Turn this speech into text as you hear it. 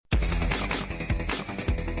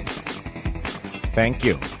Thank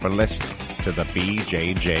you for listening to the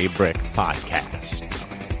BJJ Brick Podcast.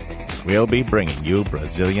 We'll be bringing you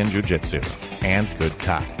Brazilian Jiu-Jitsu and good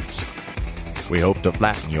times. We hope to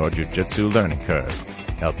flatten your Jiu-Jitsu learning curve,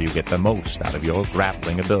 help you get the most out of your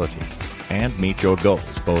grappling ability, and meet your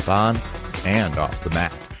goals both on and off the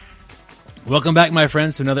mat. Welcome back, my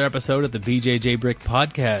friends, to another episode of the BJJ Brick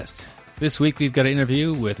Podcast. This week we've got an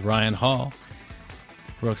interview with Ryan Hall.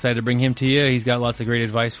 We're excited to bring him to you. He's got lots of great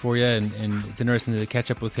advice for you, and it's interesting to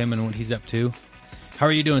catch up with him and what he's up to. How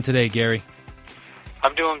are you doing today, Gary?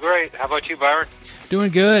 I'm doing great. How about you, Byron?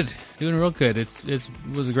 Doing good. Doing real good. It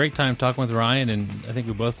was a great time talking with Ryan, and I think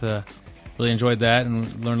we both really enjoyed that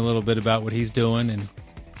and learned a little bit about what he's doing and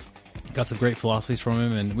got some great philosophies from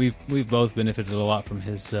him, and we've both benefited a lot from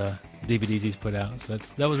his DVDs he's put out. So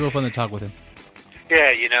that was real fun to talk with him.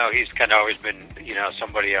 Yeah, he's kind of always been,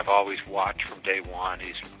 somebody I've always watched from day one.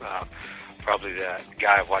 He's probably the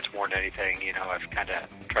guy I've watched more than anything. I've kind of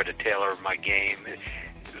tried to tailor my game.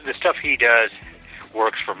 The stuff he does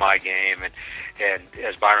works for my game, and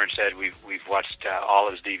as Byron said, we've watched all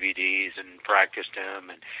his DVDs and practiced him,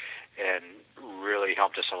 and really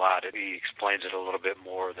helped us a lot. He explains it a little bit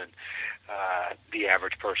more than the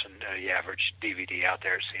average person, the average DVD out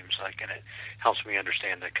there, it seems like, and it helps me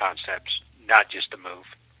understand the concepts, not just the move.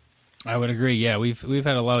 I would agree. Yeah, we've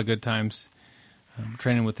had a lot of good times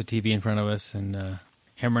training with the TV in front of us and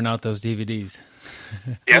hammering out those DVDs.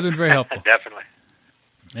 Yep. They've been very helpful. Definitely.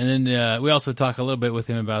 And then we also talk a little bit with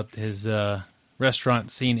him about his restaurant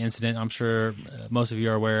scene incident. I'm sure most of you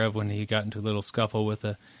are aware of when he got into a little scuffle with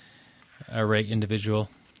a irate individual.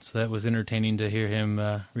 So that was entertaining to hear him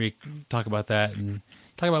talk about that and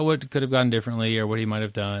talk about what could have gone differently or what he might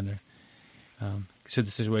have done, or should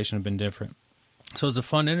the situation have been different. So it was a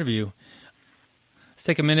fun interview. Let's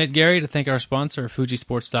take a minute, Gary, to thank our sponsor,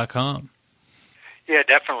 Fujisports.com. Yeah,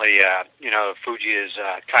 definitely. Fuji is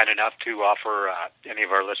kind enough to offer any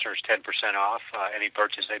of our listeners 10% off any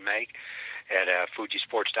purchase they make at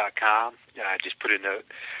Fujisports.com. Just put in the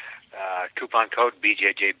coupon code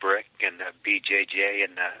BJJBRICK, and the BJJ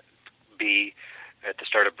and the B at the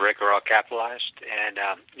start of BRICK are all capitalized, and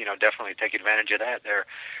definitely take advantage of that. They're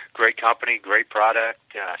a great company, great product,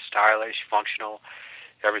 stylish, functional.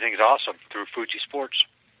 Everything's awesome through Fuji Sports.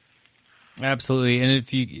 Absolutely, and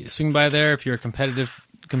if you swing by there, if you're a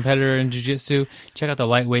competitor in jiu-jitsu, check out the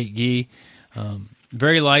lightweight gi.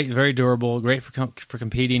 Very light, very durable, great for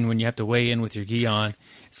competing when you have to weigh in with your gi on.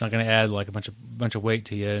 It's not going to add like a bunch of weight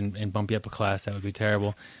to you and bump you up a class. That would be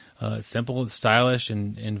terrible. It's simple, it's stylish,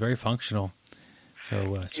 and very functional.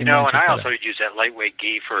 So, and I also use that lightweight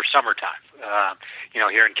gi for summertime.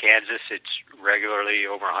 Here in Kansas, it's regularly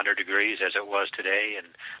over 100 degrees, as it was today in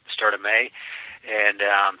the start of May, and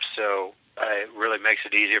so it really makes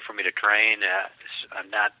it easier for me to train. I'm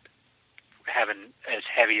not having as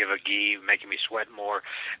heavy of a gi, making me sweat more,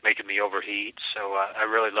 making me overheat. So I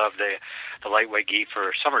really love the lightweight gi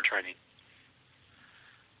for summer training.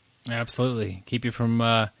 Absolutely. Keep you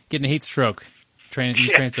from getting a heat stroke. You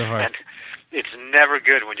train so hard. It's never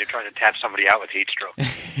good when you're trying to tap somebody out with heat stroke.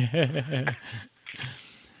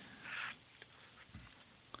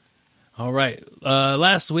 All right.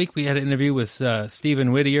 Last week we had an interview with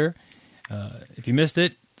Stephen Whittier. If you missed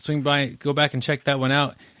it, swing by, go back and check that one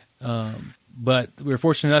out. But we were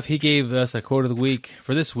fortunate enough, he gave us a quote of the week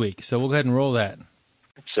for this week. So we'll go ahead and roll that.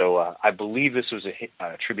 So I believe this was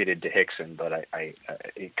attributed to Hickson, but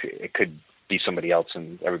it could be somebody else,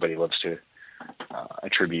 and everybody loves to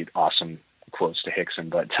attribute awesome quotes to Hickson.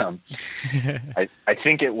 But I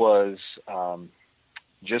think it was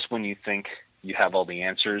just when you think you have all the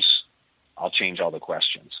answers, I'll change all the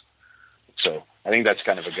questions. So I think that's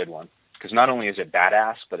kind of a good one, because not only is it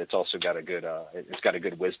badass, but it's also got a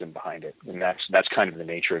good wisdom behind it, and that's kind of the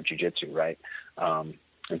nature of jiu-jitsu, right?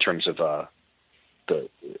 In terms of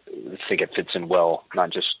I think it fits in well,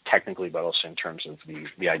 not just technically, but also in terms of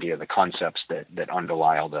the idea, the concepts that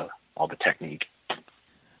underlie all the technique.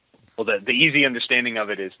 Well, the easy understanding of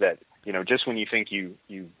it is that just when you think you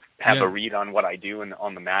have a read on what I do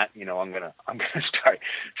on the mat, I'm gonna start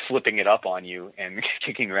flipping it up on you and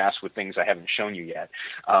kicking your ass with things I haven't shown you yet.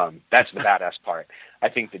 That's the badass part. I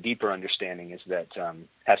think the deeper understanding is that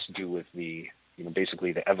has to do with the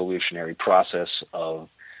basically the evolutionary process of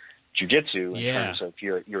jiu-jitsu in terms of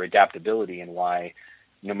your adaptability, and why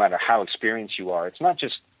no matter how experienced you are, it's not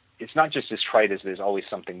just as trite as there's always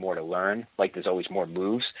something more to learn, like there's always more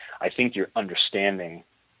moves. I think your understanding,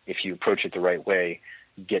 if you approach it the right way,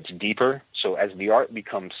 gets deeper. So as the art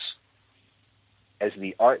becomes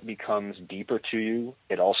deeper to you,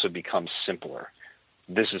 it also becomes simpler.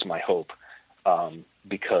 This is my hope,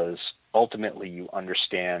 because ultimately you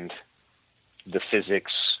understand the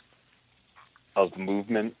physics of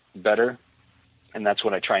movement better. And that's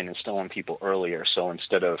what I try and instill in people earlier. So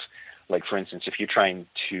instead of, like, for instance, if you're trying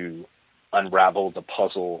to unravel the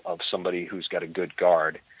puzzle of somebody who's got a good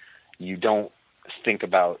guard, you don't think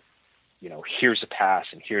about, here's a pass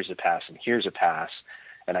and here's a pass and here's a pass,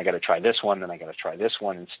 and I got to try this one, then I got to try this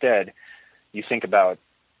one. Instead, you think about,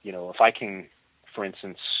 if I can, for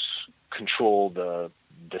instance, control the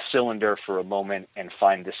cylinder for a moment and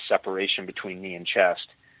find this separation between knee and chest,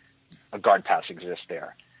 a guard pass exists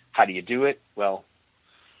there. How do you do it? Well,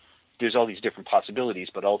 there's all these different possibilities,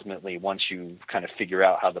 but ultimately, once you kind of figure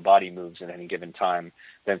out how the body moves at any given time,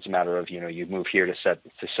 then it's a matter of, you move here to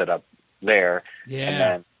set up there, and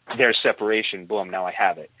then there's separation, boom, now I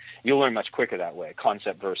have it. You'll learn much quicker that way,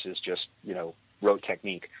 concept versus just, rote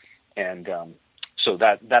technique. And so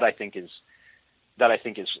that I think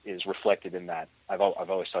is reflected in that. I've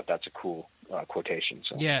always thought that's a cool quotation.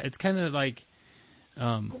 So yeah, it's kind of like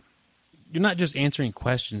you're not just answering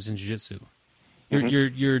questions in jiu-jitsu.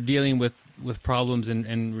 You're dealing with problems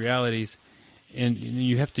and realities, and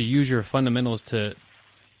you have to use your fundamentals to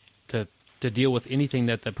deal with anything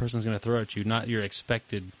that person's going to throw at you, not your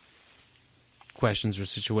expected questions or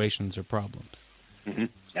situations or problems. Mm-hmm.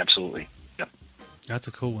 Absolutely. Yep. That's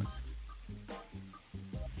a cool one.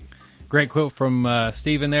 Great quote from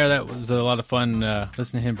Steven there. That was a lot of fun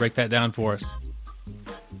listening to him break that down for us.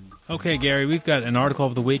 Okay, Gary, we've got an article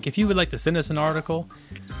of the week. If you would like to send us an article,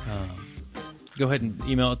 go ahead and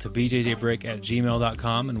email it to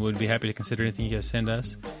bjjbrick@gmail.com, and we'd be happy to consider anything you guys send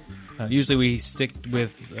us. Usually we stick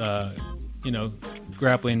with,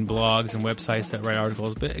 grappling blogs and websites that write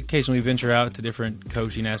articles, but occasionally we venture out to different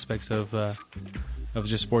coaching aspects of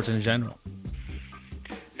just sports in general.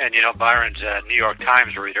 And, Byron's a New York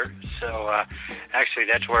Times reader, so actually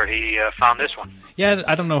that's where he found this one. Yeah,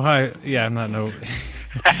 I don't know how. I'm not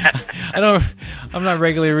I'm not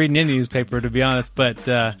regularly reading any newspaper, to be honest, but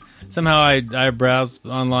somehow I browsed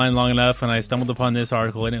online long enough and I stumbled upon this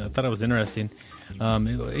article and I thought it was interesting. It's from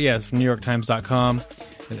NewYorkTimes.com.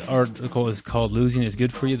 The article is called "Losing is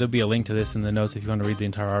Good for You." There'll be a link to this in the notes if you want to read the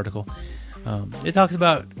entire article. It talks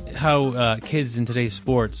about how kids in today's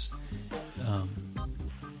sports,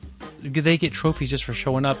 they get trophies just for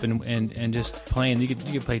showing up and just playing. You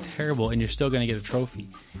can play terrible and you're still going to get a trophy.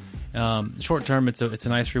 Short term, it's a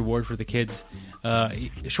nice reward for the kids.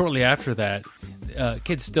 Shortly after that,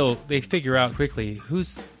 kids they figure out quickly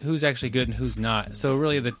who's actually good and who's not. So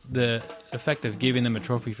really, the effect of giving them a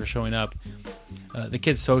trophy for showing up, the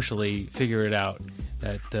kids socially figure it out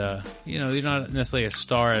that you're not necessarily a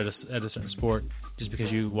star at a certain sport just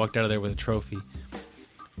because you walked out of there with a trophy.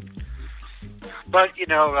 But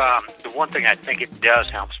the one thing I think it does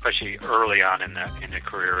help, especially early on in the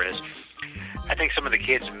career, is I think some of the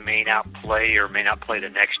kids may not play the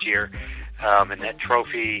next year, and that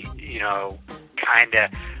trophy,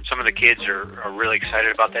 some of the kids are really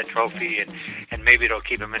excited about that trophy, and maybe it'll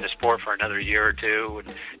keep them in the sport for another year or two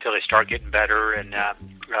until they start getting better, and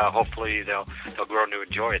hopefully they'll grow to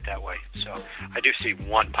enjoy it that way. So I do see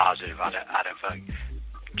one positive out of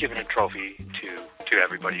giving a trophy to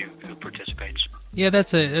everybody who participates. Yeah,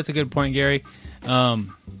 that's a good point, Gary. Not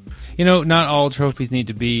all trophies need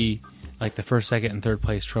to be like the first, second, and third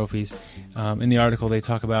place trophies. In the article, they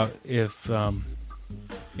talk about if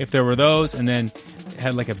there were those, and then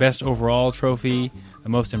had like a best overall trophy, a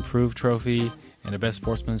most improved trophy, and a best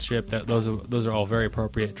sportsmanship. Those are all very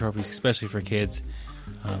appropriate trophies, especially for kids.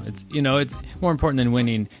 It's more important than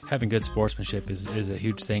winning. Having good sportsmanship is a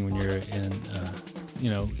huge thing when you're in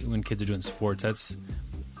when kids are doing sports.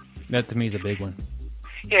 That to me is a big one.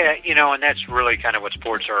 Yeah, and that's really kind of what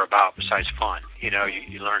sports are about besides fun. You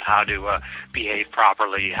learn how to behave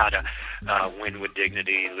properly, how to win with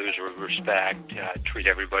dignity, lose with respect, treat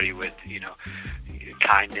everybody with,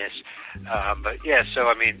 kindness. But yeah, so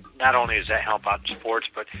I mean, not only does that help out in sports,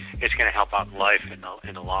 but it's going to help out in life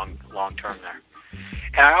in the long term there.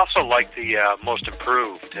 And I also like the Most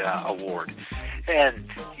Improved award. And,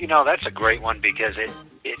 that's a great one because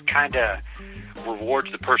it kind of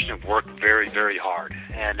rewards the person who worked very, very hard.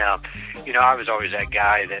 And, I was always that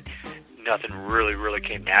guy that nothing really, really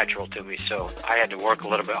came natural to me. So I had to work a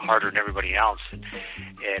little bit harder than everybody else.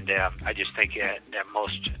 And I just think that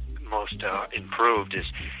Most Improved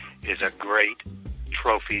is a great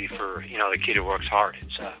trophy for, the kid who works hard.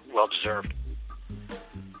 It's well-deserved.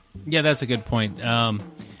 Yeah, that's a good point. Not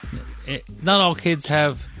all kids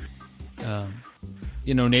have,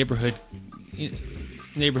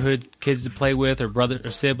 neighborhood kids to play with, or brother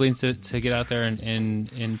or siblings to get out there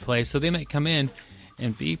and play. So they might come in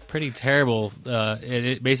and be pretty terrible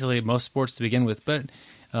at basically most sports to begin with. But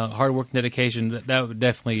hard work and dedication, that would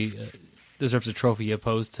definitely deserves a trophy,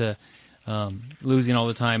 opposed to losing all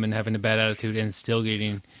the time and having a bad attitude and still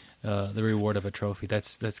getting the reward of a trophy.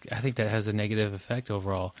 That's I think that has a negative effect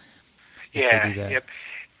overall. Yeah. Yep.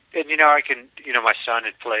 And my son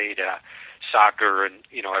had played soccer, and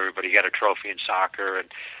everybody got a trophy in soccer, and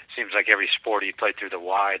it seems like every sport he played through the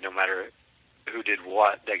Y, no matter who did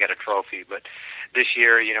what, they got a trophy. But this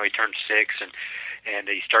year, he turned 6, and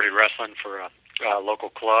he started wrestling for a local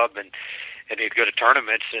club, and he'd go to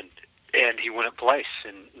tournaments, and he wouldn't place,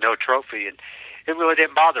 and no trophy, and it really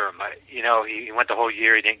didn't bother him. He went the whole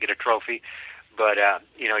year, he didn't get a trophy, but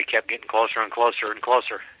he kept getting closer and closer and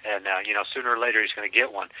closer, and sooner or later he's going to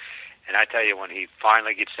get one. And I tell you, when he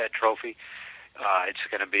finally gets that trophy, it's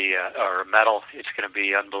going to be or a medal. It's going to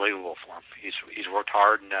be unbelievable for him. He's worked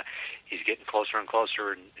hard, and he's getting closer and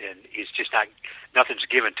closer, and he's just nothing's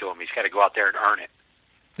given to him. He's got to go out there and earn it.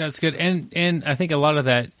 That's good, and I think a lot of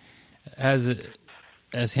that as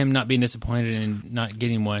him not being disappointed and not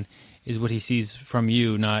getting one is what he sees from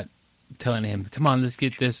you, not telling him, "Come on, let's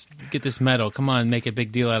get this medal. Come on, make a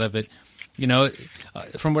big deal out of it."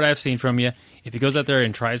 From what I've seen from you, if he goes out there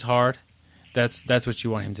and tries hard, that's what you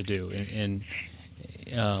want him to do, and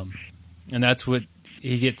that's what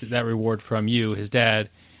he gets, that reward from you, his dad,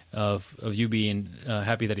 of you being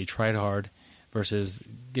happy that he tried hard versus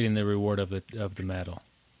getting the reward of the medal.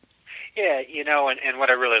 Yeah, and what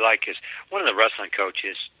I really like is one of the wrestling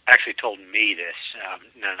coaches actually told me this,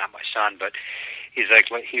 no, not my son, but he's like,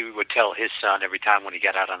 what he would tell his son every time when he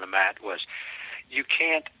got out on the mat was, you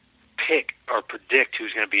can't pick or predict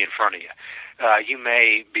who's going to be in front of you. You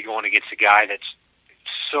may be going against a guy that's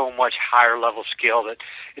so much higher level skill that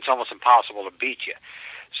it's almost impossible to beat you.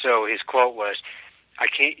 So his quote was,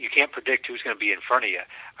 you can't predict who's going to be in front of you.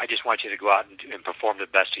 I just want you to go out and perform the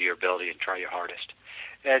best of your ability and try your hardest.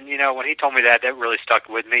 And, when he told me that really stuck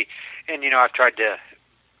with me. And, I've tried to,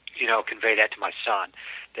 convey that to my son,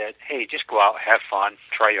 that, hey, just go out, have fun,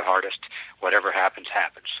 try your hardest. Whatever happens,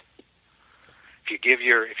 happens. If you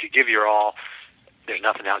give your all, there's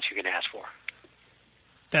nothing else you can ask for.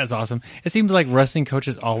 That's awesome. It seems like wrestling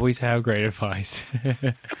coaches always have great advice.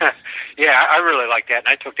 Yeah, I really like that, and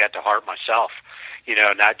I took that to heart myself.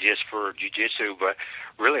 Not just for jiu-jitsu, but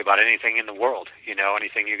really about anything in the world.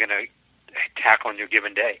 Anything you're going to tackle on your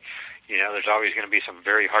given day. There's always going to be some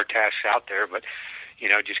very hard tasks out there, but,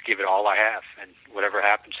 just give it all I have, and whatever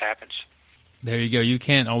happens, happens. There you go. You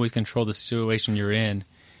can't always control the situation you're in,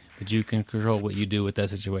 but you can control what you do with that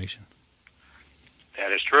situation.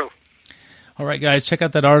 That is true. All right, guys, check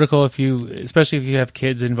out that article especially if you have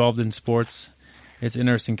kids involved in sports. It's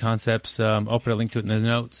interesting concepts. I'll put a link to it in the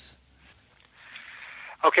notes.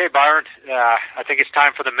 Okay, Byron, I think it's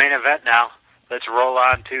time for the main event now. Let's roll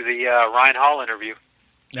on to the Ryan Hall interview.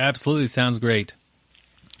 Absolutely, sounds great.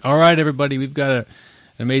 All right, everybody, we've got an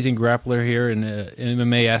amazing grappler here and an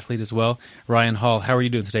MMA athlete as well, Ryan Hall. How are you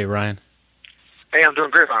doing today, Ryan? Hey, I'm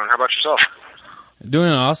doing great, Byron. How about yourself?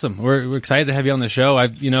 Doing awesome. We're excited to have you on the show.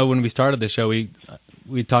 When we started the show, we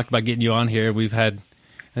talked about getting you on here. We've had,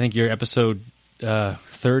 I think, your episode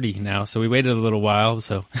 30 now, so we waited a little while.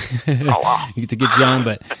 So oh, wow. to get you on,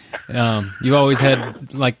 but you've always had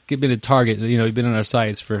been a target. You've been on our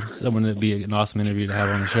sites for someone to be an awesome interview to have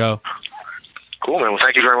on the show. Cool, man. Well,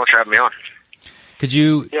 thank you very much for having me on. Could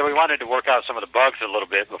you? Yeah, we wanted to work out some of the bugs a little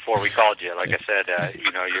bit before we called you. Like I said,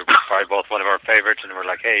 you're probably both one of our favorites, and we're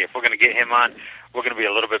like, hey, if we're going to get him on, we're going to be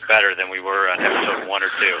a little bit better than we were on episode 1 or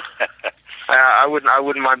 2. I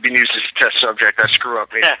wouldn't mind being used as a test subject. I screw up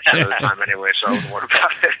 80% of the time anyway, so I wouldn't worry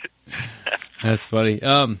about it. That's funny.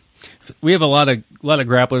 We have a lot of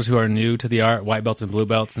grapplers who are new to the art, white belts and blue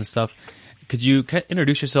belts and stuff. Could you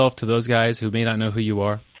introduce yourself to those guys who may not know who you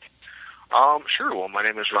are? Sure. Well, my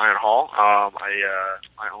name is Ryan Hall. I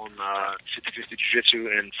own 50/50 Jiu-Jitsu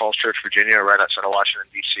in Falls Church, Virginia, right outside of Washington,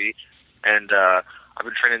 D.C. And I've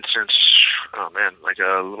been training since,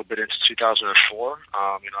 a little bit into 2004.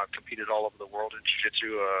 I've competed all over the world in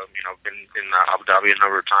Jiu-Jitsu. Been in Abu Dhabi a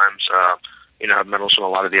number of times. Have medals from a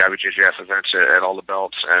lot of the IBJJF events at all the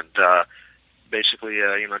belts. And basically,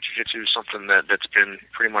 Jiu-Jitsu is something that's been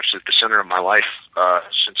pretty much at the center of my life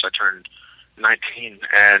since I turned 19,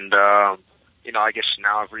 and I guess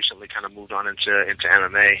now I've recently kind of moved on into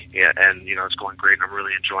MMA, yeah, and it's going great, and I'm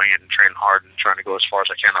really enjoying it and training hard and trying to go as far as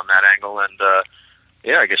I can on that angle, and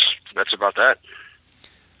I guess that's about that.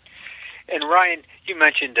 And Ryan, you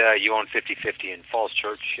mentioned you own 50/50 in Falls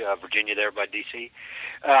Church, Virginia, there by DC.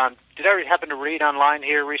 Did I happen to read online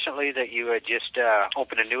here recently that you had just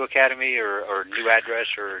opened a new academy or new address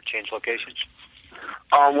or changed locations?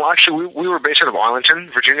 Well, actually, we were based out of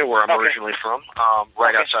Arlington, Virginia, where I'm originally from,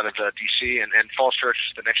 right outside of D.C., and Falls Church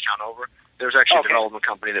is the next town over. There was actually a development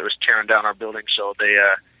company that was tearing down our building, so they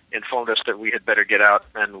informed us that we had better get out,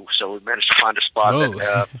 and so we managed to find a spot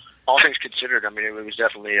that, all things considered, I mean, it was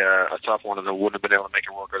definitely a tough one, and I wouldn't have been able to make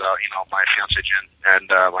it work without, my fiancé Jen and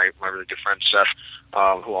my really good friend Seth,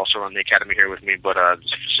 who also run the academy here with me. But the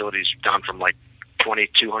facility's gone from like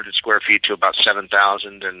 2,200 square feet to about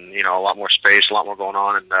 7,000, and a lot more space, a lot more going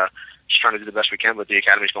on, and just trying to do the best we can. But the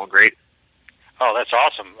academy's going great. Oh, that's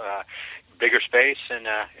awesome! Bigger space, and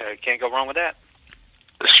can't go wrong with that.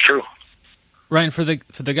 It's true. Ryan, for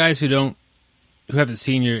the guys who haven't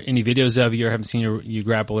seen any videos of you or haven't seen you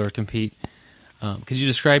grapple or compete, could you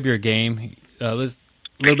describe your game? A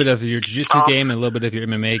little bit of your jiu-jitsu game and a little bit of your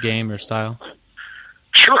MMA game or style.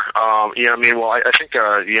 Sure. I think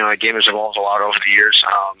the game has evolved a lot over the years.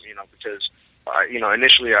 Because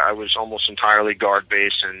initially I was almost entirely guard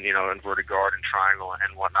based and inverted guard and triangle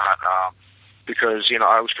and whatnot. Because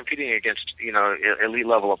I was competing against elite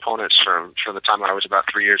level opponents from the time I was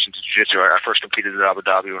about 3 years into jiu-jitsu. I first competed at Abu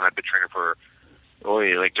Dhabi when I'd been training for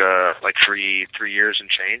like 3 years and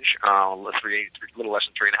change, a little less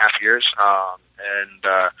than 3.5 years.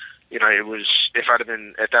 It was, if I'd have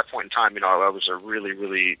been at that point in time, I was a really,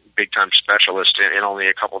 really big time specialist in only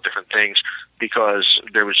a couple of different things, because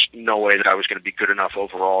there was no way that I was going to be good enough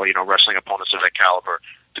overall, wrestling opponents of that caliber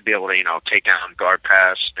to be able to, take down, guard,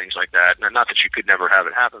 pass, things like that. And not that you could never have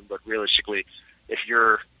it happen, but realistically, if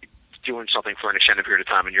you're doing something for an extended period of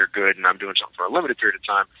time and you're good, and I'm doing something for a limited period of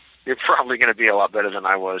time, you're probably going to be a lot better than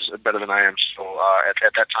I am. So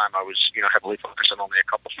at that time, I was heavily focused on only a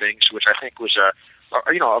couple things, which I think was a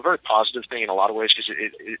very positive thing in a lot of ways, because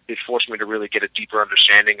it forced me to really get a deeper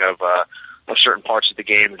understanding of certain parts of the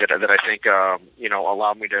game that I think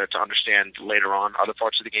allowed me to understand later on other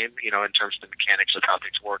parts of the game, in terms of the mechanics of how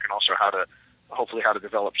things work, and also how to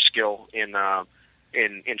develop skill in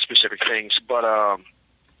specific things. But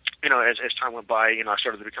as time went by, I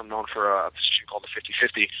started to become known for a position called the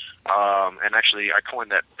 50-50. And actually, I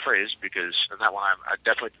coined that phrase because in that one, I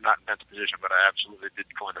definitely did not invent the position, but I absolutely did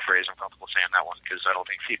coin the phrase. I'm comfortable saying that one because I don't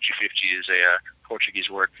think 50-50 is a Portuguese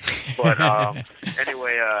word. But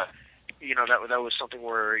anyway, that was something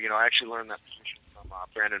where, I actually learned that position from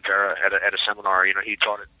Brandon Vera at a seminar. He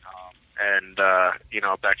taught it,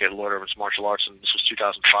 back at Lord Irwin's Martial Arts, and this was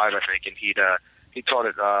 2005, I think, and he taught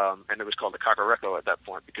it, and it was called the Cacareco at that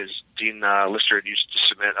point, because Dean Lister had used to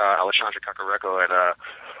submit Alexandre Cacareco at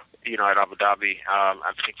Abu Dhabi,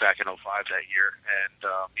 I think back in 2005 that year. And,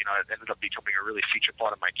 it ended up becoming a really feature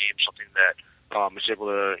part of my game, something that was able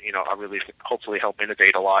to, I really hopefully help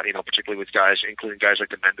innovate a lot, particularly with guys, including guys like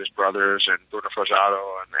the Mendes brothers and Bruno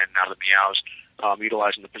Frazado and now the Miaos,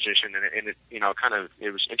 utilizing the position. And it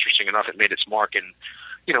it was interesting enough. It made its mark in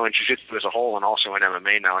jiu-jitsu as a whole, and also in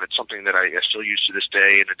MMA now, and it's something that I still use to this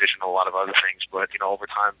day, in addition to a lot of other things. But over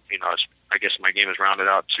time, I guess my game has rounded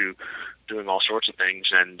out to doing all sorts of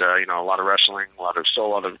things, and a lot of wrestling, a lot of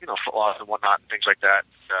and whatnot, and things like that.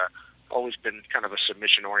 Always been kind of a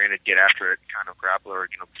submission-oriented, get after it kind of grappler,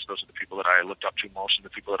 because those are the people that I looked up to most, and the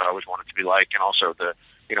people that I always wanted to be like, and also the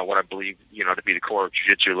what I believe to be the core of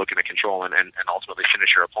jiu-jitsu, looking to control and ultimately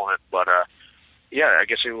finish your opponent. But yeah, I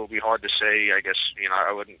guess it will be hard to say. I guess,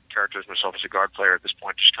 I wouldn't characterize myself as a guard player at this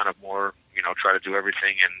point, just kind of more, try to do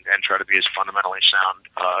everything and try to be as fundamentally sound,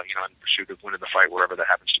 in pursuit of winning the fight wherever that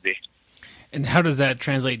happens to be. And how does that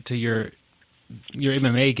translate to your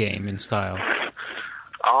MMA game and style?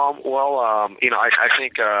 I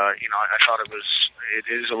think, I thought it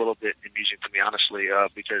is a little bit amusing, to be honestly,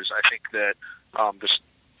 because I think that this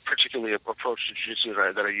particularly approach to jiu-jitsu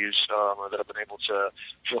that I use, that I've been able to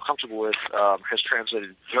feel comfortable with, has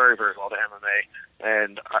translated very, very well to MMA,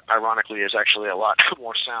 and ironically is actually a lot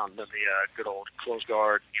more sound than the good old close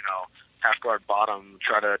guard, half guard bottom,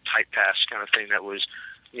 try to tight pass kind of thing that was,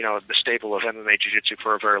 the staple of MMA jiu-jitsu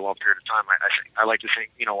for a very long period of time. I like to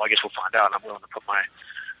think, I guess we'll find out, and I'm willing to put my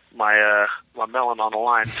melon on the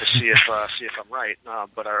line to see if I'm right.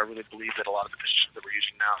 But I really believe that a lot of the positions that we're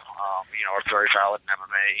using now, are very valid in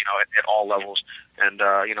MMA, at all levels. And,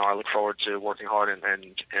 I look forward to working hard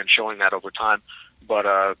and showing that over time. But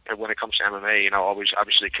when it comes to MMA, always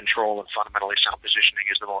obviously control and fundamentally sound positioning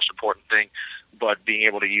is the most important thing. But being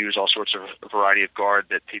able to use all sorts of a variety of guard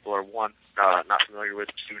that people are, one, not familiar with,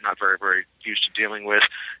 two, not very, very used to dealing with,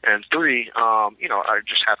 and three, I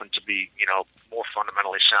just happen to be, more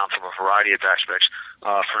fundamentally sound from a variety of aspects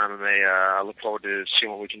for MMA. I look forward to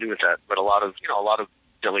seeing what we can do with that. But a lot of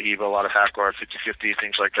De La Hiva, a lot of half guard, 50-50,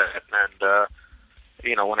 things like that. And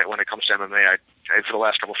when it comes to MMA, for the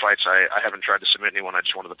last couple fights, I haven't tried to submit anyone. I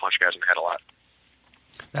just wanted to punch guys in the head a lot.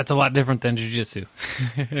 That's a lot different than jiu-jitsu.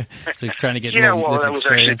 So you're trying to get yeah, more well, that was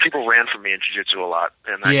experience. actually, people ran from me in jiu-jitsu a lot,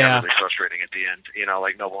 and that got really frustrating at the end.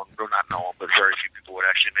 Like no one, or not no one, but very few people would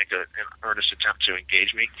actually make an earnest attempt to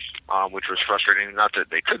engage me, which was frustrating. Not that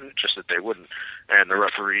they couldn't, just that they wouldn't. And the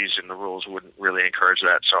referees and the rules wouldn't really encourage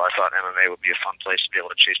that. So I thought MMA would be a fun place to be able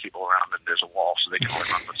to chase people around, and there's a wall, so they can only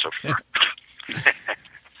run but so far.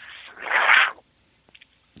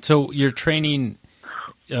 So you're training...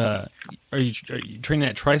 are you training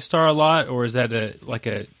at TriStar a lot, or is that a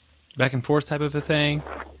back and forth type of a thing?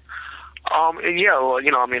 Yeah, well,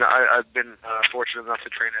 I've been fortunate enough to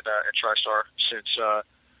train at TriStar since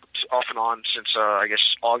off and on since I guess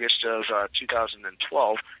August of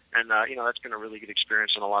 2012, and that's been a really good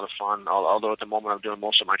experience and a lot of fun. Although at the moment I'm doing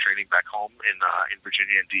most of my training back home in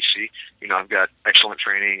Virginia and DC. I've got excellent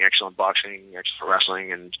training, excellent boxing, excellent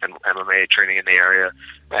wrestling, and MMA training in the area,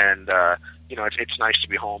 and it's nice to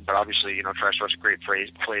be home, but obviously, TriStar is a great place,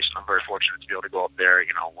 and I'm very fortunate to be able to go up there,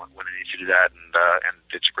 when I need to do that, and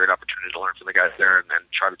it's a great opportunity to learn from the guys there, and then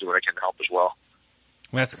try to do what I can to help as well.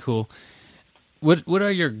 That's cool. What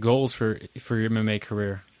are your goals for your MMA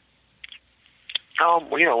career?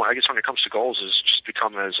 I guess when it comes to goals, is just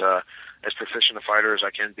become as proficient a fighter as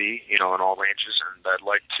I can be, in all ranges, and I'd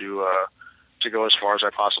like to go as far as I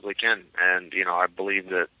possibly can, and I believe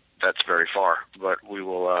that that's very far, but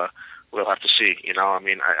we'll have to see.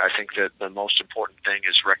 I think that the most important thing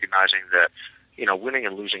is recognizing that, winning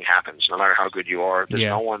and losing happens no matter how good you are. There's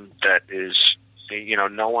no one that is,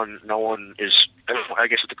 no one is, I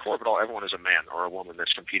guess at the core of it all, everyone is a man or a woman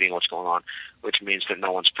that's competing what's going on, which means that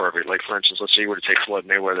no one's perfect. Like, for instance, let's say you were to take Floyd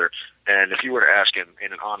Mayweather, and if you were to ask him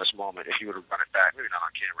in an honest moment, if you were to run it back, maybe not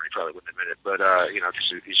on camera, he probably wouldn't admit it, but,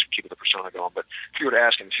 because he's keeping the persona going, but if you were to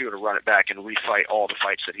ask him, if you were to run it back and refight all the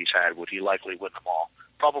fights that he's had, would he likely win them all?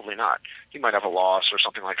 Probably not. He might have a loss or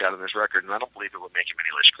something like that in his record, and I don't believe it would make him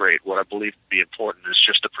any less great. What I believe would be important is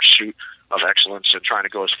just the pursuit of excellence and trying to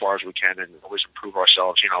go as far as we can and always improve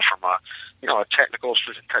ourselves, from a technical,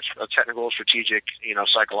 strategic,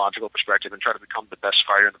 psychological perspective, and try to become the best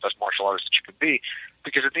fighter and the best martial artist that you can be.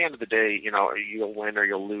 Because at the end of the day, you'll win or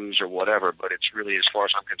you'll lose or whatever, but it's really, as far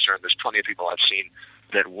as I'm concerned, there's plenty of people I've seen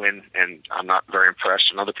that win, and I'm not very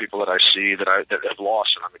impressed, and other people that I see that have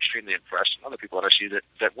lost, and I'm extremely impressed, and other people that I see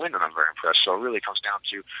that win, and I'm very impressed. So it really comes down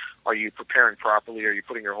to, are you preparing properly? Are you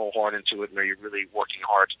putting your whole heart into it? And are you really working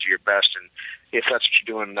hard to do your best? And if that's what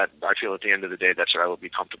you're doing, that I feel at the end of the day, that's what I would be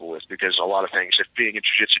comfortable with. Because a lot of things, if being in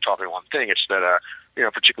jiu-jitsu taught me one thing, it's that,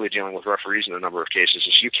 particularly dealing with referees in a number of cases,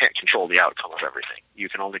 is you can't control the outcome of everything. You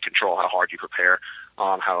can only control how hard you prepare,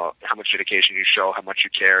 how much dedication you show, how much you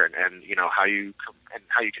care, and how you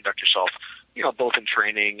conduct yourself, both in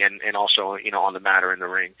training and also, on the mat or in the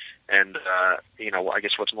ring. And, I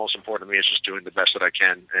guess what's most important to me is just doing the best that I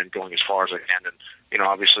can and going as far as I can. And,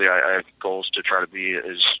 obviously I have goals to try to be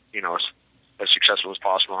as successful as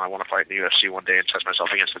possible. I want to fight in the UFC one day and test myself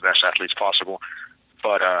against the best athletes possible.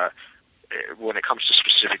 But, when it comes to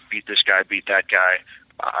specific beat this guy, beat that guy,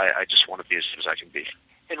 I just want to be as good as I can be.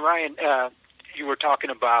 And Ryan, you were talking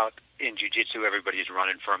about in jiu-jitsu, everybody's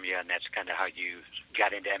running from you, and that's kind of how you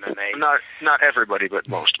got into MMA. Not everybody, but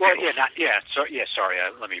most. Well, people. Sorry.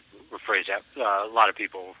 Let me rephrase that.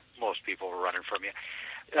 Most people were running from you.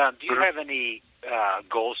 Do you have any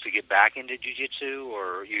goals to get back into jiu-jitsu,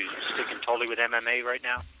 or are you sticking totally with MMA right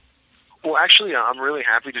now? Well, actually, I'm really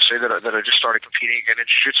happy to say that I just started competing again in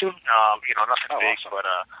jiu-jitsu. Nothing big, awesome. But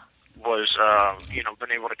was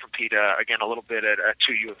been able to compete again a little bit at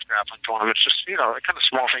 2 U.S. grappling tournaments. Just kind of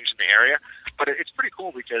small things in the area, but it's pretty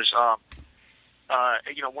cool because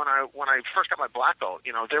when I first got my black belt,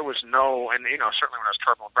 there was no, and certainly when I was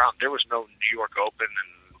purple and brown, there was no New York Open and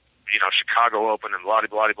Chicago Open and blah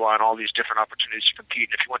blah blah and all these different opportunities to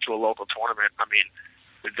compete. And if you went to a local tournament, I mean,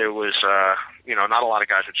 there was not a lot of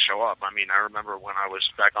guys would show up. I mean, I remember when I was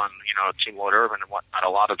back on Team Lloyd Irvin and whatnot, a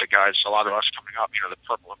lot of us coming up, the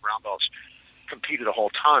purple and brown belts competed a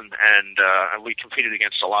whole ton, and we competed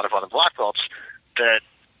against a lot of other black belts that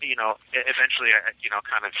eventually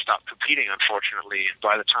kind of stopped competing, unfortunately. And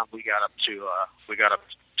by the time we got up to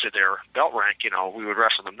their belt rank, we would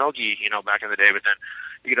wrestle them no-gi, back in the day, but then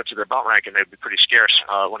you get up to their belt rank and they'd be pretty scarce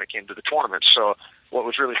when it came to the tournaments. So what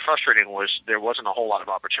was really frustrating was there wasn't a whole lot of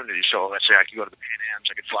opportunity. So let's say I could go to the Pan Ams,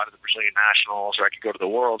 I could fly to the Brazilian Nationals, or I could go to the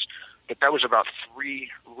Worlds, but that was about 3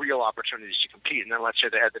 real opportunities to compete. And then let's say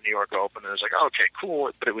they had the New York Open, and it was like, oh, okay, cool,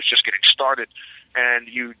 but it was just getting started. And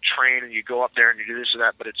you train and you go up there and you do this or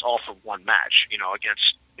that, but it's all for one match,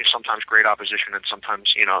 against sometimes great opposition and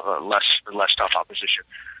sometimes, less tough opposition.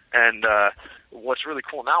 And what's really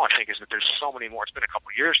cool now, I think, is that there's so many more. It's been a couple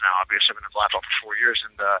of years now. Obviously, I've been in black belt for 4 years,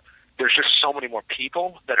 and there's just so many more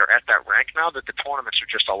people that are at that rank now that the tournaments are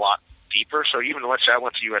just a lot deeper. So even let's say I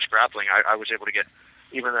went to U.S. Grappling, I was able to get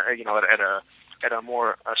even at a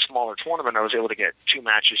smaller tournament, I was able to get 2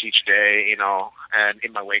 matches each day, and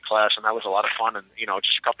in my weight class, and that was a lot of fun. And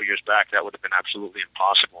just a couple of years back, that would have been absolutely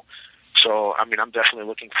impossible. So, I mean, I'm definitely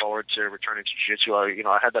looking forward to returning to jiu-jitsu.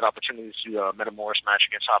 I had that opportunity to do a Meta Morris match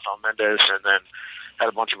against Rafael Mendez, and then had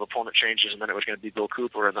a bunch of opponent changes, and then it was going to be Bill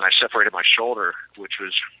Cooper, and then I separated my shoulder, which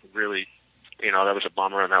was really, that was a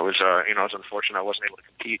bummer, and that was, it was unfortunate I wasn't able to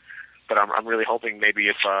compete. But I'm really hoping maybe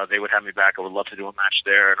if they would have me back, I would love to do a match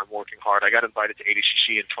there, and I'm working hard. I got invited to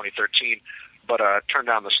ADCC in 2013, but turned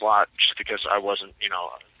down the slot just because I wasn't,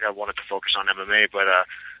 I wanted to focus on MMA. But,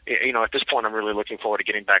 at this point, I'm really looking forward to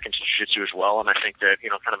getting back into jiu-jitsu as well, and I think that,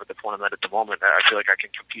 kind of at the point I'm at the moment, I feel like I can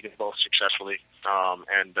compete in both successfully,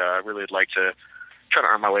 and really would like to try to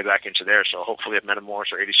earn my way back into there. So hopefully if Meta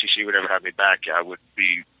Morris or ADCC would ever have me back, I would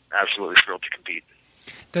be absolutely thrilled to compete.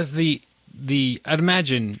 Does I'd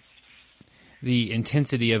imagine the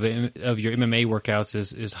intensity of your MMA workouts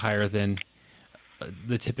is higher than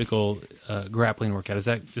the typical grappling workout. Is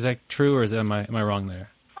that true, or am I wrong there?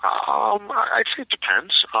 I'd say it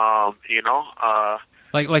depends.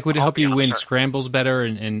 Like would it help you win scrambles better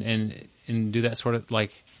and do that sort of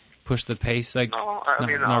like push the pace? Like no, I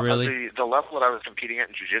mean not really. The level that I was competing at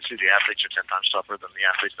in jiu-jitsu, the athletes are 10 times tougher than the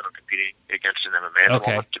athletes that I'm competing against in MMA at the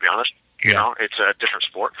moment, to be honest. It's a different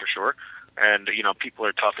sport for sure. And, people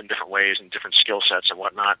are tough in different ways and different skill sets and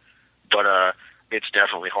whatnot. But it's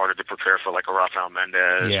definitely harder to prepare for like a Rafael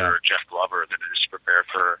Mendez or Jeff Glover than it is to prepare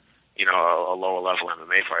for, a lower level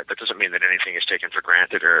MMA fight. That doesn't mean that anything is taken for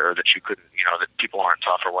granted or that you couldn't, that people aren't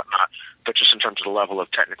tough or whatnot. But just in terms of the level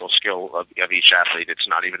of technical skill of each athlete, it's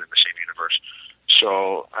not even in the same universe.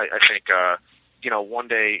 So I think, one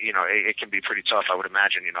day, it can be pretty tough. I would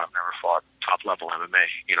imagine, I've never fought top level MMA,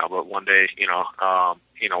 but one day,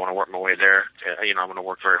 I want to work my way there. I'm going to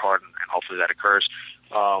work very hard and hopefully that occurs.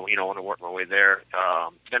 I want to work my way there.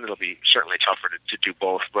 Then it'll be certainly tougher to do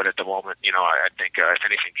both. But at the moment, I think if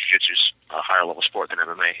anything, jiu-jitsu's a higher level sport than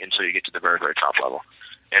MMA until you get to the very, very top level.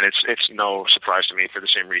 And it's no surprise to me for the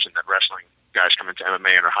same reason that wrestling guys come into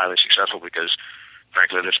MMA and are highly successful because,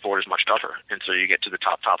 frankly, the sport is much tougher until you get to the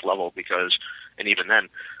top level and even then,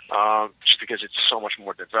 just because it's so much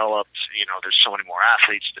more developed, there's so many more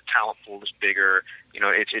athletes, the talent pool is bigger,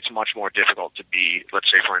 it's much more difficult to be, let's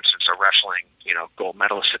say, for instance, a wrestling, gold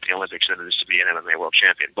medalist at the Olympics than it is to be an MMA world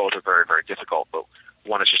champion. Both are very, very difficult, but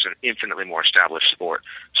one is just an infinitely more established sport.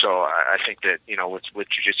 So I think that, with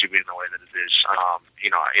jiu-jitsu being the way that it is,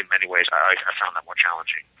 in many ways, I found that more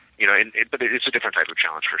challenging, but it's a different type of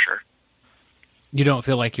challenge for sure. You don't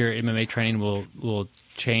feel like your MMA training will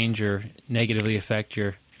change or negatively affect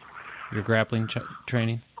your grappling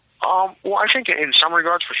training? Well, I think in some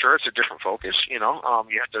regards, for sure, it's a different focus. You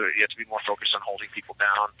have to be more focused on holding people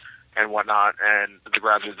down and whatnot, and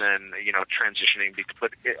rather than transitioning.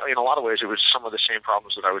 But in a lot of ways, it was some of the same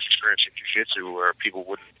problems that I was experiencing in jiu-jitsu, where people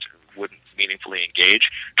wouldn't meaningfully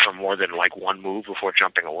engage for more than like one move before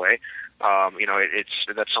jumping away.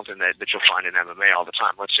 That's something that you'll find in MMA all the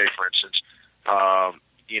time. Let's say, for instance.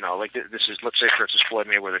 Let's say, for instance, Floyd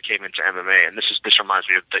Mayweather came into MMA, and this reminds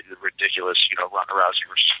me of the ridiculous, Ronda Rousey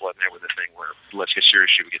versus Floyd Mayweather thing where let's get serious,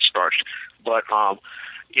 should we get starched? But, or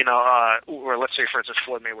let's say, for instance,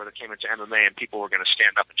 Floyd Mayweather came into MMA and people were going to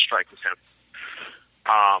stand up and strike with him.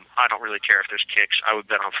 I don't really care if there's kicks. I would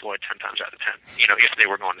bet on Floyd 10 times out of 10, if they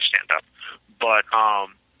were going to stand up. But,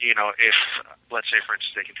 if, let's say, for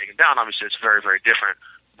instance, they can take him down, obviously it's very, very different.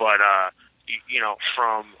 But,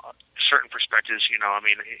 from certain perspectives,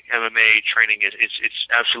 MMA training it's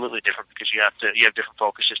absolutely different because you have different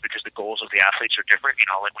focuses because the goals of the athletes are different.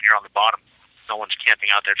 Like when you're on the bottom, no one's camping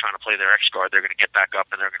out there trying to play their X guard. They're going to get back up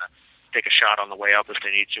and they're going to take a shot on the way up if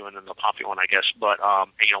they need to, and then they'll pop you one, I guess. But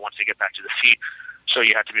once they get back to the feet, so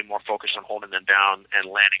you have to be more focused on holding them down and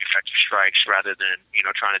landing effective strikes rather than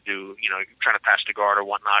trying to pass the guard or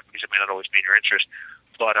whatnot because it may not always be in your interest.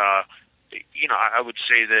 But I would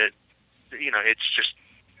say that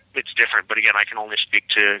it's different, but again, I can only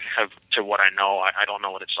speak to what I know. I don't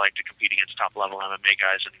know what it's like to compete against top level MMA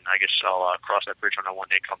guys, and I guess I'll cross that bridge when I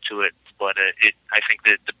one day come to it. But I think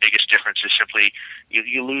that the biggest difference is simply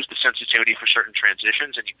you lose the sensitivity for certain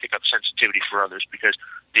transitions, and you pick up sensitivity for others. Because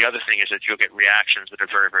the other thing is that you'll get reactions that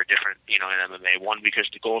are very, very different, in MMA. One,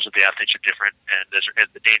 because the goals of the athletes are different, and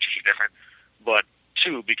the dangers are different. But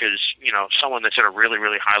two, because someone that's at a really,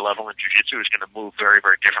 really high level in jiu-jitsu is going to move very,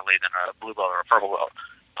 very differently than a blue belt or a purple belt.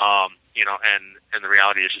 And the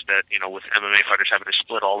reality is that with MMA fighters having to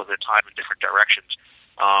split all of their time in different directions,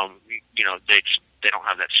 they don't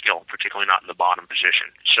have that skill, particularly not in the bottom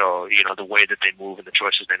position. So, the way that they move and the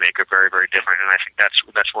choices they make are very, very different. And I think that's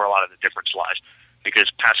where a lot of the difference lies,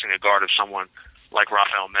 because passing a guard of someone like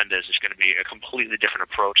Rafael Mendez is going to be a completely different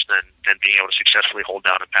approach than being able to successfully hold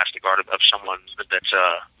down and pass the guard of someone that's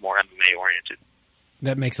more MMA oriented.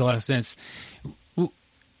 That makes a lot of sense.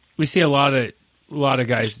 We see a lot of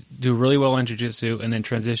guys do really well in jiu-jitsu and then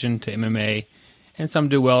transition to MMA, and some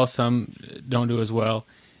do well, some don't do as well.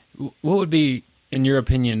 What would be, in your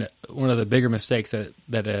opinion, one of the bigger mistakes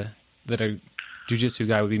that a jiu-jitsu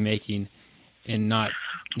guy would be making in not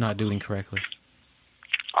doing correctly?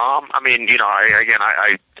 I'm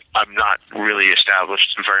not really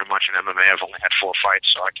established very much in MMA. I've only had 4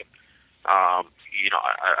 fights, so I can, I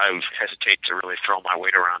hesitate to really throw my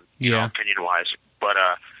weight around, opinion-wise. But,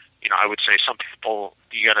 I would say some people,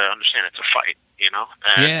 you got to understand it's a fight,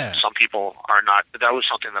 and some people are not. That was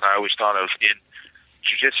something that I always thought of in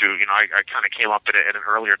jiu-jitsu. I kind of came up at an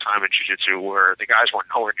earlier time in jiu-jitsu where the guys weren't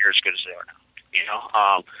nowhere near as good as they are now.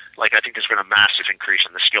 I think there's been a massive increase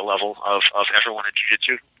in the skill level of everyone in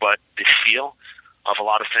jiu-jitsu, but the feel of a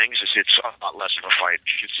lot of things is it's a lot less of a fight.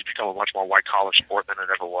 Jiu-jitsu has become a much more white-collar sport than it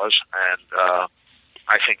ever was, and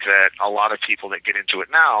I think that a lot of people that get into it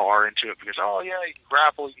now are into it because, you can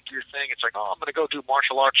grapple, you can do your thing. It's like, I'm going to go do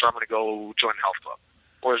martial arts, or I'm going to go join a health club.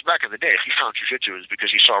 Whereas back in the day, if you found jiu-jitsu, it was because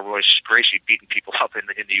you saw Royce Gracie beating people up in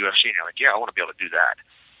the UFC, and you're like, I want to be able to do that.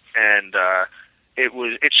 And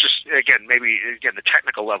it's just, maybe the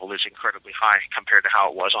technical level is incredibly high compared to how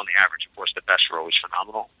it was on the average. Of course, the best are always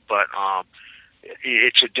phenomenal, but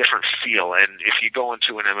it's a different feel. And if you go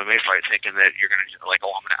into an MMA fight thinking that you're going to,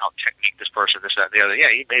 I'm going to out-technique this person, this, that, and the other,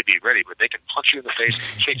 he may be ready, but they can punch you in the face, they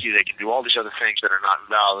can kick you, they can do all these other things that are not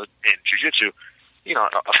valid in jiu-jitsu.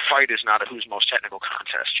 A fight is not a who's most technical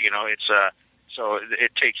contest. It's so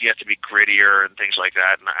you have to be grittier and things like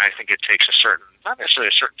that. And I think it takes not necessarily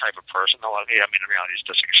a certain type of person, although, in reality, it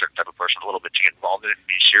does take a certain type of person a little bit to get involved in it and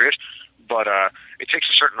be serious. But it takes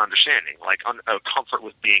a certain understanding, a comfort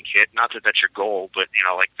with being hit. Not that that's your goal, but,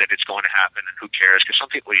 that it's going to happen and who cares? Because some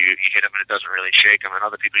people, you hit them and it doesn't really shake them, and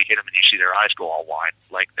other people, you hit them and you see their eyes go all wide.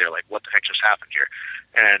 They're like, what the heck just happened here?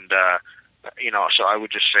 And, so I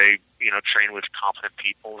would just say, train with competent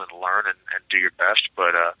people and learn and do your best.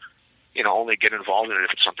 But, only get involved in it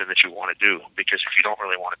if it's something that you want to do. Because if you don't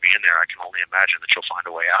really want to be in there, I can only imagine that you'll find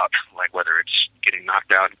a way out. Whether it's getting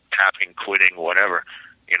knocked out, tapping, quitting, whatever.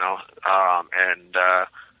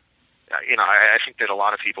 I think that a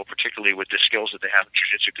lot of people, particularly with the skills that they have in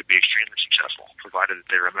jiu-jitsu, could be extremely successful, provided that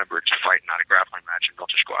they remember it's a fight, not a grappling match, and don't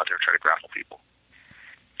just go out there and try to grapple people.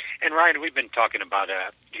 And Ryan, we've been talking about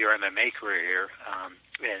your MMA career here,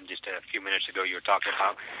 and just a few minutes ago you were talking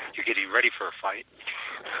about you're getting ready for a fight.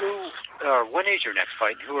 When is your next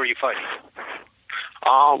fight? Who are you fighting?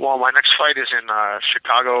 Well, my next fight is in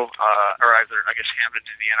Chicago, or either, Hampton,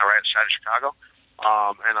 Indiana, right outside of Chicago.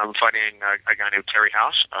 And I'm fighting a guy named Terry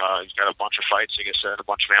House. He's got a bunch of fights, and a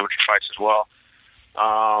bunch of amateur fights as well.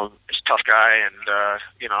 He's a tough guy, and,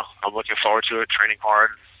 I'm looking forward to it, training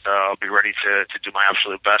hard. I'll be ready to do my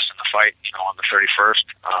absolute best in the fight, on the 31st.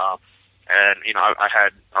 I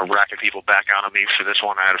had a rack of people back out on me for this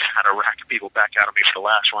one. I've had a rack of people back out on me for the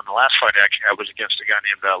last one. The last fight I actually had was against a guy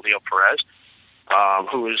named Leo Perez,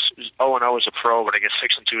 who is 0-0 as a pro, but I guess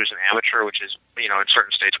 6-2 as an amateur, which is, in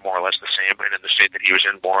certain states more or less the same, and in the state that he was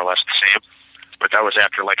in, more or less the same. But that was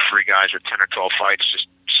after 3 guys with 10 or 12 fights just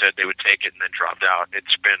said they would take it and then dropped out.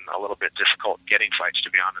 It's been a little bit difficult getting fights, to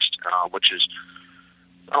be honest, which is,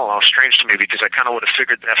 I don't know, strange to me, because I kind of would have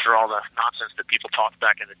figured that after all the nonsense that people talked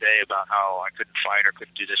back in the day about how I couldn't fight or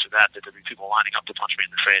couldn't do this or that there'd be people lining up to punch me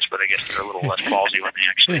in the face, but I guess they're a little less ballsy when they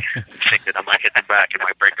actually think that I might hit them back and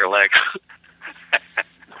might break their leg.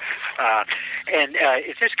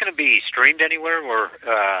 Is this going to be streamed anywhere where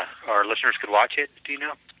our listeners could watch it? Do you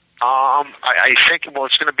know? I think,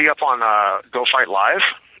 it's going to be up on Go Fight Live.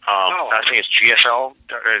 I think it's GSL.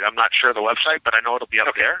 I'm not sure of the website, but I know it'll be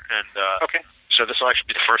up there. And okay. So this will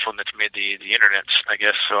actually be the first one that's made the internet, I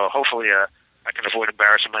guess. So hopefully I can avoid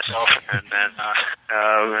embarrassing myself, and then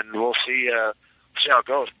and we'll see how it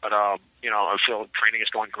goes. But I feel training is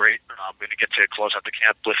going great. I'm going to get to close out the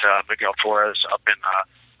camp with Miguel Torres up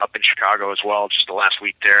in Chicago as well. Just the last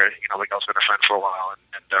week there, Miguel's been a friend for a while,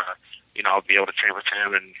 and I'll be able to train with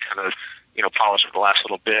him and kind of polish it the last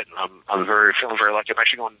little bit. And I'm feeling very lucky. I'm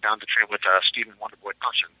actually going down to train with Stephen Wonderboy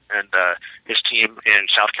Thompson and his team in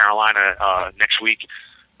South Carolina next week.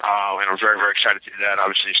 And I'm very, very excited to do that.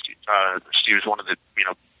 Obviously, Steve is one of the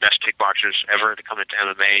best kickboxers ever to come into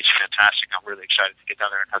MMA. He's fantastic. I'm really excited to get down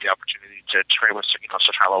there and have the opportunity to train with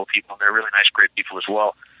such high level people, and they're really nice, great people as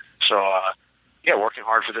well. So yeah, working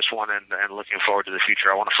hard for this one and looking forward to the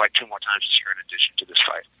future. I want to fight 2 more times this year in addition to this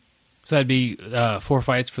fight. So that'd be 4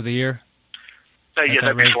 fights for the year? Yeah,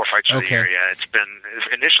 that'd be 4 fights for the year. Yeah, it's been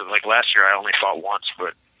initially, like last year, I only fought once,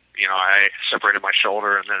 but I separated my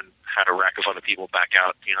shoulder and then had a rack of other people back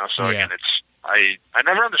out. So again, I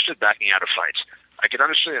never understood backing out of fights. I could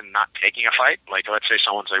understand not taking a fight. Like, let's say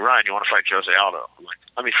someone's like, Ryan, you want to fight Jose Aldo? I'm like,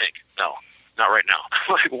 let me think. No, not right now.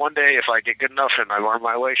 Like, one day if I get good enough and I learn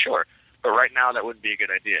my way, sure. But right now, that wouldn't be a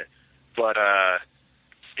good idea. But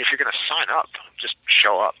if you're going to sign up, just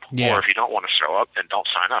show up. Yeah. Or if you don't want to show up, then don't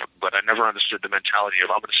sign up. But I never understood the mentality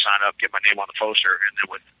of I'm going to sign up, get my name on the poster, and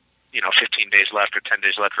then with 15 days left or 10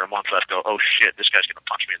 days left or a month left, go, oh shit, this guy's going to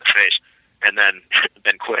punch me in the face, and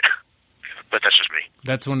then quit. But that's just me.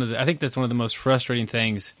 I think that's one of the most frustrating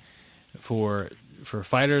things for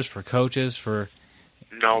fighters, for coaches, for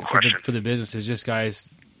the business is just guys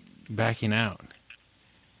backing out.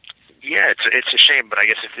 Yeah, it's a shame, but I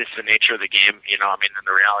guess if it's the nature of the game, and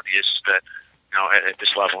the reality is that, at this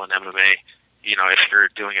level in MMA, if you're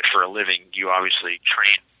doing it for a living, you obviously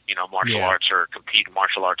train, martial arts or compete in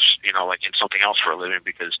martial arts, like in something else for a living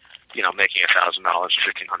because, making $1,000 or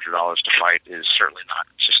 $1,500 to fight is certainly not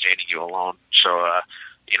sustaining you alone. So,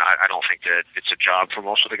 I don't think that it's a job for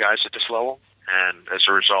most of the guys at this level. And as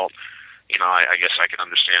a result, I guess I can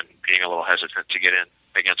understand being a little hesitant to get in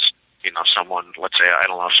against, someone, let's say, I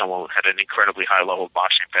don't know, if someone had an incredibly high level of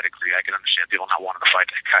boxing pedigree, I can understand people not wanting to fight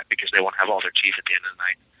that guy because they won't have all their teeth at the end of the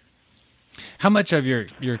night. How much of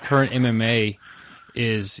your current MMA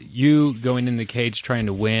is you going in the cage trying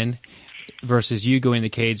to win versus you going in the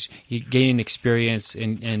cage, gaining experience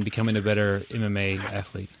and becoming a better MMA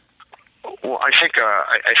athlete? Well, I think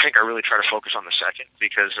I really try to focus on the second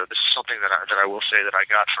because this is something that I will say that I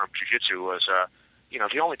got from jiu-jitsu was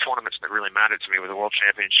the only tournaments that really mattered to me were the World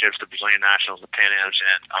Championships, the Brazilian Nationals, the Pan Ams,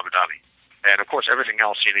 and Abu Dhabi. And of course, everything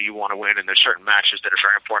else, you want to win, and there's certain matches that are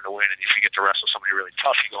very important to win. And if you get to wrestle somebody really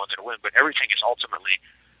tough, you go in there to win. But everything is ultimately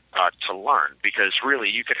to learn because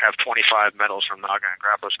really, you could have 25 medals from Naga and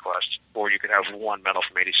Grappler's Quest, or you could have 1 medal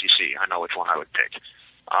from ADCC. I know which one I would pick.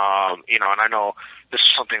 And I know this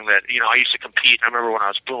is something that I used to compete. I remember when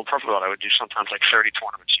I was blue and purple belt, I would do sometimes like 30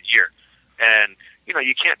 tournaments a year, and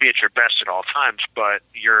you can't be at your best at all times, but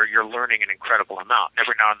you're learning an incredible amount.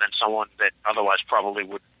 Every now and then, someone that otherwise probably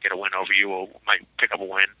would get a win over you might pick up a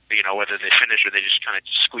win. Whether they finish or they just kind of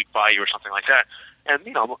squeak by you or something like that. And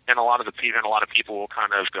and a lot of people will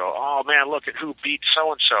kind of go, "Oh man, look at who beat so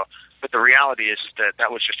and so." But the reality is that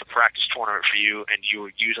was just a practice tournament for you, and you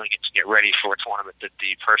were using it to get ready for a tournament that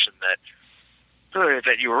the person that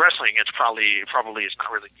you were wrestling against probably is not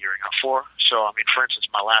really gearing up for. So, for instance,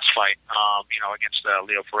 my last fight, against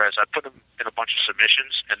Leo Perez, I put him in a bunch of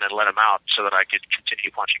submissions and then let him out so that I could continue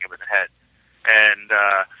punching him in the head. And,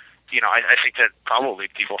 I think that probably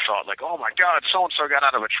people thought like, oh my God, so-and-so got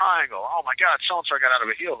out of a triangle. Oh my God, so-and-so got out of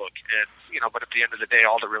a heel hook. And, but at the end of the day,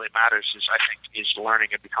 all that really matters is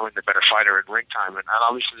learning and becoming the better fighter in ring time. And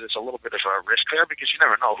obviously there's a little bit of a risk there because you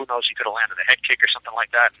never know. Who knows? He could have landed a head kick or something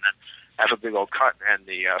like that and then have a big old cut and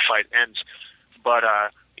the fight ends. But,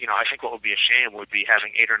 I think what would be a shame would be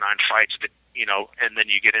having 8 or 9 fights that, and then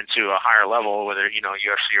you get into a higher level, whether,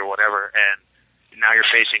 UFC or whatever, and now you're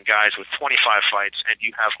facing guys with 25 fights and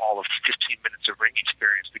you have all of 15 minutes of ring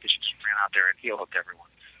experience because you just ran out there and heel hooked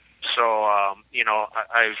everyone. So,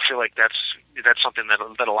 I feel like that's something that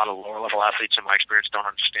a lot of lower level athletes in my experience don't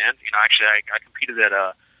understand. Actually, I competed at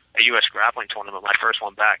a U.S. grappling tournament, my first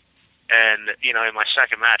one back. And, in my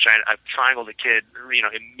second match, I triangled a kid,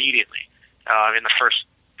 immediately in the first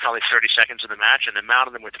probably 30 seconds of the match and then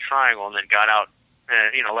mounted him with the triangle and then got out,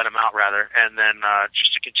 let him out rather, and then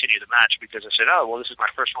just to continue the match because I said, oh, well, this is my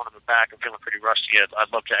first one on the back. I'm feeling pretty rusty. I'd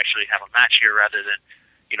love to actually have a match here rather than,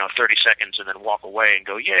 30 seconds and then walk away and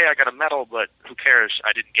go, yeah, I got a medal, but who cares?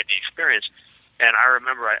 I didn't get any experience. And I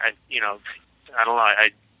remember, I don't know,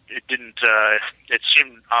 it didn't, it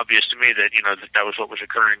seemed obvious to me that, that was what was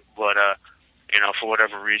occurring, but, for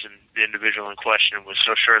whatever reason, the individual in question was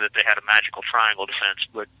so sure that they had a magical triangle defense.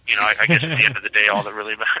 But, I guess at the end of the day, all that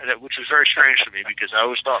really mattered, which was very strange to me because I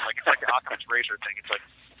always thought, it's like the Occam's razor thing. It's like,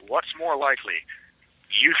 what's more likely?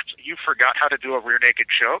 You forgot how to do a rear naked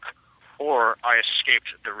choke, or I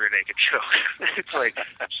escaped the rear naked choke. It's like,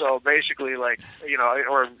 so basically, or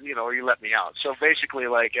you let me out. So basically,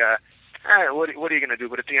 what are you going to do?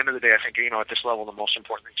 But at the end of the day, I think, at this level, the most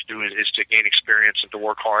important thing to do is to gain experience and to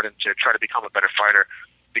work hard and to try to become a better fighter.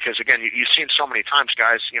 Because, again, you've seen so many times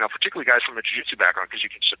guys, particularly guys from a jiu-jitsu background, because you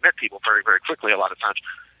can submit people very, very quickly a lot of times.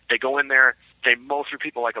 They go in there, they mow through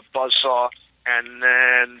people like a buzzsaw, and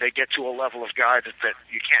then they get to a level of guy that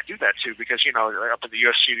you can't do that to because, you know, up in the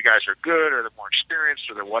UFC, the guys are good or they're more experienced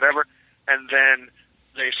or they're whatever. And then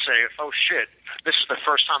they say, oh, shit, this is the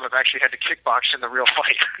first time I've actually had to kickbox in the real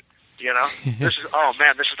fight. You know? This is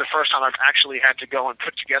the first time I've actually had to go and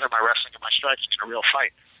put together my wrestling and my striking in a real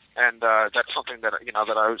fight. And that's something that, you know,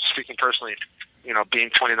 that I was speaking personally, you know, being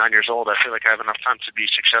 29 years old, I feel like I have enough time to be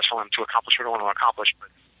successful and to accomplish what I want to accomplish, but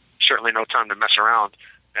certainly no time to mess around.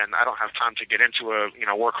 And I don't have time to get into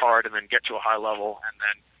work hard and then get to a high level and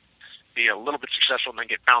then be a little bit successful and then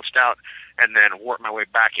get bounced out and then work my way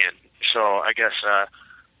back in. So I guess,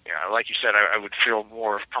 like you said, I would feel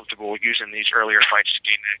more comfortable using these earlier fights to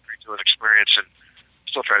gain a great deal of experience and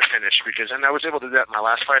still try to finish and I was able to do that in my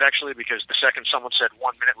last fight actually because the second someone said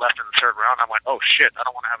 1 minute left in the third round, I went, oh shit, I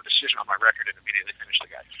don't want to have a decision on my record and immediately finish the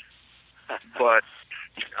guy. But,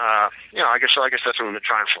 I guess that's what we've been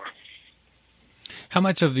trying for. How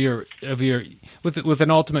much of your with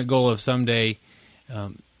an ultimate goal of someday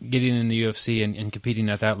getting in the UFC and competing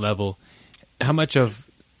at that level, how much of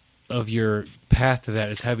your path to that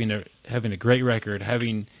is having a great record,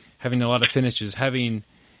 having a lot of finishes, being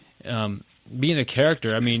a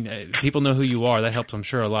character? I mean, people know who you are. That helps, I'm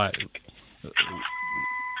sure, a lot.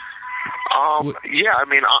 Yeah, I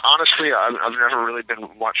mean, honestly, I've never really been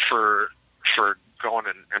much for going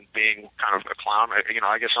and being kind of a clown.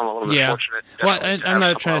 I guess I'm a little bit fortunate. Well, I'm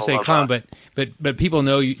not trying to say clown, but people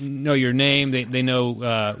know your name. They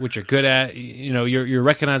know what you're good at. You know, you're a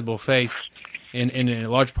recognizable face in a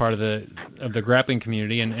large part of the grappling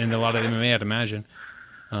community and a lot of MMA, I'd imagine.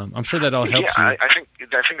 I'm sure that all helps you. I think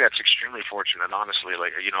that's extremely fortunate. Honestly,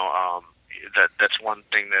 that's one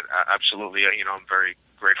thing that absolutely I'm very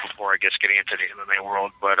grateful for. I guess getting into the MMA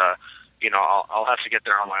world, but. I'll have to get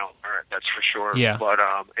there on my own merit, that's for sure. Yeah. But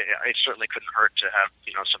it certainly couldn't hurt to have,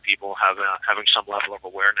 some people having some level of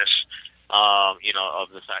awareness, of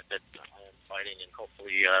the fact that I am fighting and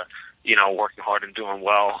hopefully, working hard and doing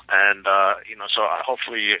well. And, so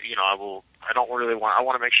hopefully, I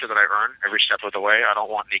want to make sure that I earn every step of the way. I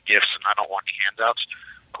don't want any gifts and I don't want any handouts.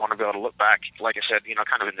 I want to be able to look back, like I said,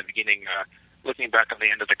 kind of in the beginning, looking back on the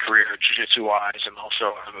end of the career, jiu-jitsu-wise and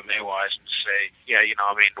also MMA-wise, and say,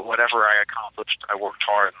 whatever I accomplished, I worked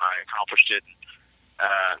hard and I accomplished it.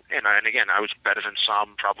 And again, I was better than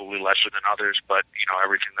some, probably lesser than others, but,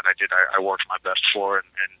 everything that I did, I worked my best for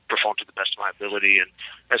and performed to the best of my ability. And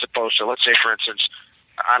as opposed to, let's say, for instance,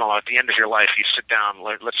 I don't know, at the end of your life, you sit down,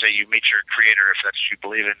 let's say you meet your creator, if that's what you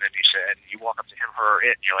believe in, and you walk up to him, her, or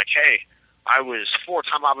it, and you're like, hey, I was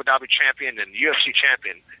 4-time Abu Dhabi champion and UFC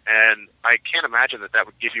champion, and I can't imagine that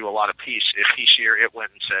would give you a lot of peace if he, she, or it went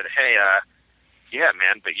and said, hey, yeah,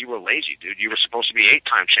 man, but you were lazy, dude. You were supposed to be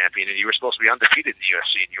 8-time champion, and you were supposed to be undefeated in the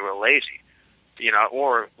UFC, and you were lazy.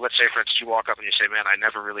 Or let's say, for instance, you walk up and you say, man, I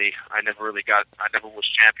never was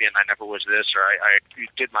champion, I never was this, or I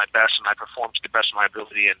did my best, and I performed to the best of my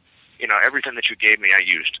ability, and, everything that you gave me, I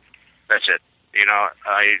used. That's it.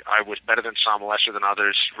 I was better than some, lesser than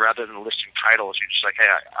others. Rather than listing titles, you're just like, hey,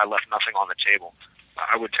 I left nothing on the table.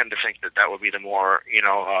 I would tend to think that would be the more,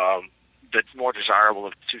 the more desirable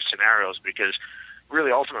of the two scenarios, because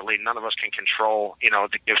really, ultimately, none of us can control,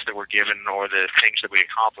 the gifts that we're given or the things that we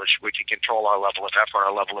accomplish. We can control our level of effort,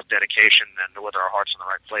 our level of dedication, and whether our heart's in the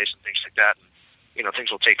right place and things like that. And, things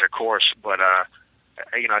will take their course, but,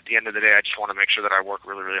 at the end of the day, I just want to make sure that I work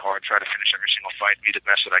really, really hard, try to finish every single fight, be the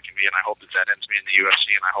best that I can be, and I hope that ends me in the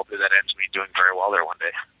UFC, and I hope that ends me doing very well there one day.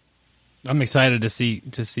 I'm excited to see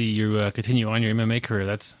you continue on your MMA career.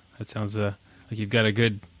 That sounds like you've got a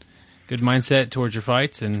good mindset towards your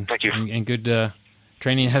fights and Thank you. and good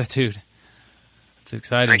training attitude. It's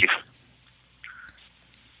exciting. Thank you.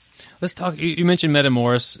 Let's talk. You mentioned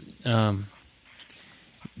Metamoris. Do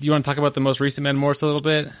you want to talk about the most recent Metamoris a little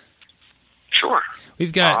bit? Sure.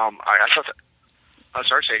 We've got. I thought that.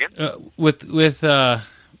 Sorry, say again. With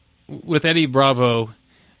Eddie Bravo,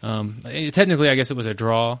 technically, I guess it was a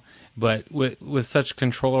draw, but with such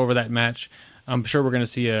control over that match, I'm sure we're going to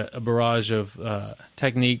see a barrage of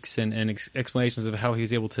techniques and explanations of how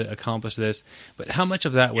he's able to accomplish this. But how much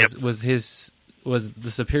of that was the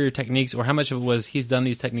superior techniques, or how much of it was he's done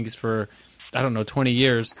these techniques for, I don't know, 20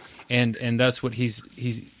 years, and that's what he's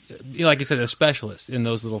like you said, a specialist in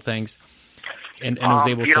those little things. And was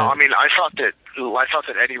able to. I thought that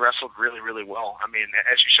Eddie wrestled really, really well. I mean,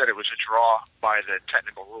 as you said, it was a draw by the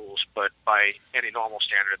technical rules, but by any normal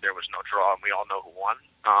standard, there was no draw, and we all know who won.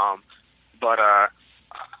 But I'll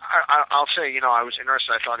say, I was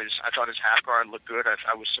interested. I thought his half guard looked good.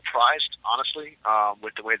 I was surprised, honestly,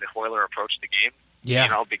 with the way that Hoyler approached the game.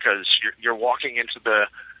 Yeah. Because you're walking into the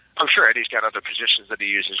I'm sure Eddie's got other positions that he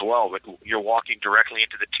uses well, but you're walking directly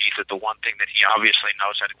into the teeth of the one thing that he obviously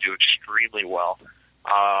knows how to do extremely well.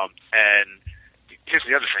 And here's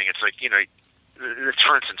the other thing. It's like,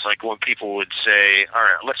 for instance, like when people would say, all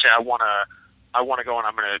right, let's say I want to go and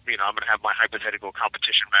I'm going to have my hypothetical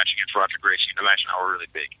competition match against Roger Gracie, and imagine how we're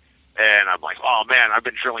really big. And I'm like, oh man, I've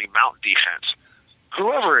been drilling mount defense.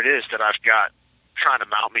 Whoever it is that I've got trying to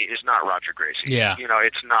mount me is not Roger Gracie. Yeah.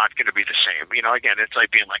 It's not going to be the same. Again, it's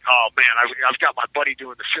like being like, oh man, I've got my buddy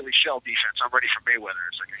doing the Philly shell defense. I'm ready for Mayweather.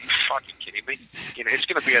 It's like, are you fucking kidding me? It's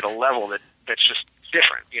going to be at a level that's just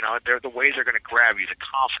different. The way they're going to grab you, the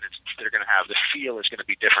confidence they're going to have, the feel is going to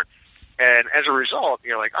be different. And as a result,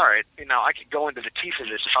 you're like, all right, I could go into the teeth of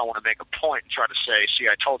this if I want to make a point and try to say, see,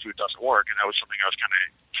 I told you it doesn't work. And that was something I was kind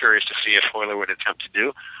of curious to see if Royler would attempt to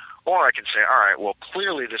do. Or I can say, all right, well,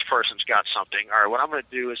 clearly this person's got something. All right, what I'm going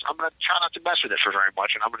to do is I'm going to try not to mess with it for very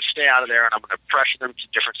much, and I'm going to stay out of there, and I'm going to pressure them to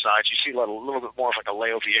different sides. You see a little bit more of like a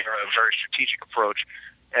Leo Vieira, a very strategic approach.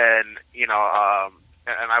 And,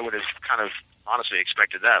 and I would have kind of honestly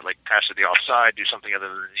expected that, like pass to the offside, do something other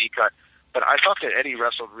than the knee cut. But I thought that Eddie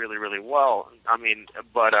wrestled really, really well.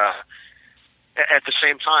 But at the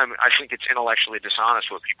same time, I think it's intellectually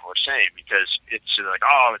dishonest what people are saying, because it's like,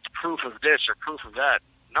 oh, it's proof of this or proof of that.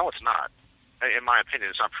 No, it's not. In my opinion,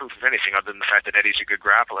 it's not proof of anything other than the fact that Eddie's a good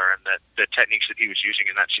grappler and that the techniques that he was using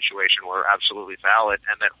in that situation were absolutely valid,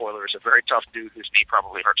 and that Royler is a very tough dude whose knee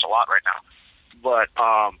probably hurts a lot right now. But,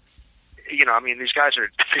 these guys are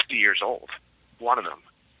 50 years old. One of them,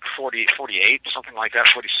 48, something like that,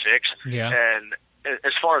 46. Yeah. And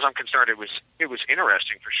as far as I'm concerned, it was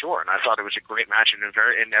interesting for sure, and I thought it was a great match and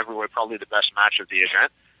in every way probably the best match of the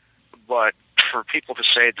event. But for people to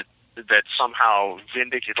say that somehow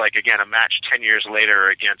vindicates, like again, a match 10 years later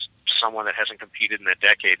against someone that hasn't competed in a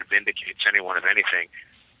decade vindicates anyone of anything.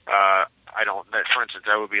 For instance,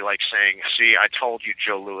 that would be like saying, see, I told you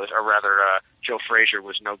Joe Frazier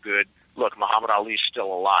was no good. Look, Muhammad Ali's still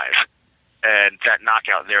alive, and that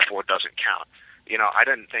knockout therefore doesn't count. I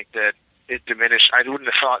didn't think that it diminished. I wouldn't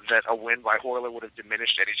have thought that a win by Royler would have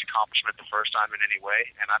diminished Eddie's accomplishment the first time in any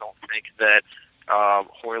way, and I don't think that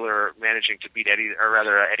Royler managing to beat Eddie, or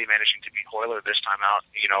rather Eddie managing to beat Royler this time out,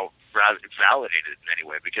 validated in any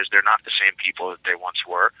way, because they're not the same people that they once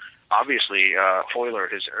were. Obviously,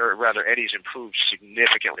 Eddie's improved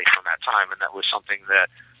significantly from that time, and that was something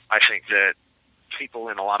that I think that people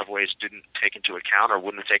in a lot of ways didn't take into account or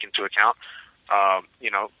wouldn't have taken into account.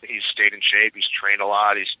 He's stayed in shape, he's trained a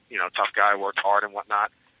lot, he's, tough guy, worked hard and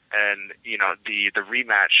whatnot. And, the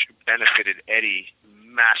rematch benefited Eddie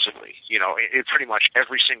massively. It pretty much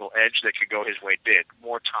every single edge that could go his way did.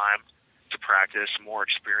 More time to practice, more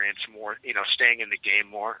experience, more, staying in the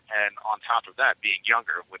game more. And on top of that, being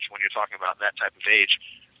younger, which when you're talking about that type of age,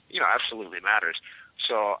 absolutely matters.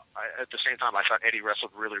 So at the same time, I thought Eddie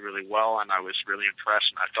wrestled really, really well, and I was really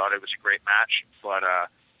impressed, and I thought it was a great match. But,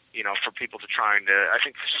 for people to I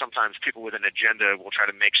think sometimes people with an agenda will try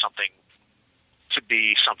to make something to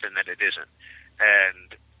be something that it isn't.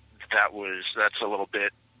 And that's a little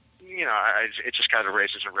bit, it just kind of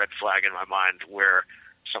raises a red flag in my mind where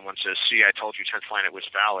someone says, see, I told you 10th Planet was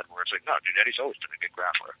valid, where it's like, no, dude, Eddie's always been a good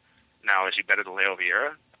grappler. Now, is he better than Leo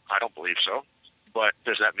Vieira? I don't believe so. But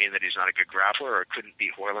does that mean that he's not a good grappler or couldn't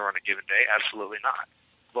beat Royler on a given day? Absolutely not.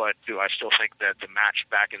 But do I still think that the match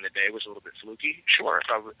back in the day was a little bit fluky? Sure.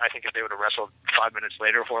 I think if they would have wrestled 5 minutes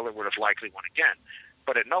later, Royler would have likely won again.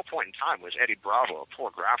 But at no point in time was Eddie Bravo a poor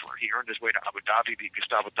grappler. He earned his way to Abu Dhabi, beat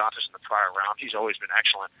Gustavo Dantas in the prior round. He's always been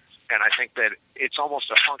excellent. And I think that it's almost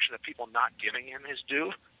a function of people not giving him his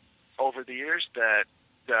due over the years that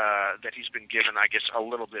he's been given, I guess, a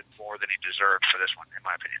little bit more than he deserved for this one, in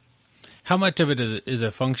my opinion. How much of it is a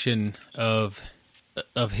function of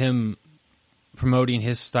him promoting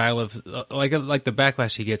his style of like the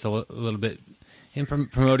backlash he gets a little bit, him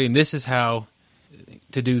promoting this is how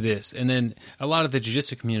to do this, and then a lot of the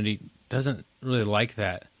jiu-jitsu community doesn't really like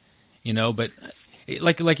that, but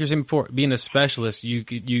like you're saying before, being a specialist, you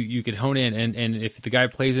could hone in, and if the guy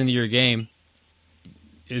plays into your game,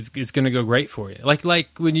 it's going to go great for you. Like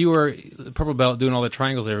when you were purple belt doing all the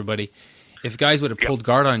triangles, everybody, if guys would have pulled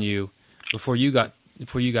guard on you before you got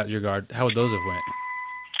your guard, how would those have went?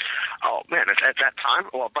 Oh man, at that time,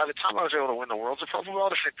 well, by the time I was able to win the Worlds of Purple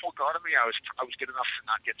Belt, if they pulled guard on me, I was good enough to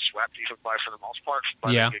not get swept, even for the most part, by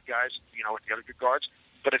the good guys, with the other good guards.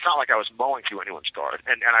 But it's not like I was mowing through anyone's guard,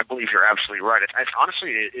 and I believe you're absolutely right.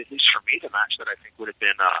 Honestly, at least for me, the match that I think would have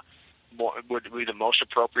been would be the most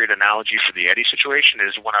appropriate analogy for the Eddie situation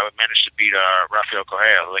is when I managed to beat Rafael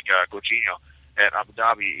Correa, Gojinho, at Abu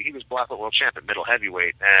Dhabi. He was black belt world champ at middle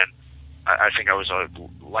heavyweight, and I think I was a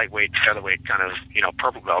lightweight, featherweight kind of,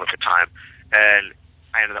 purple belt at the time, and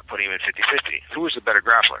I ended up putting him in 50-50. Who was the better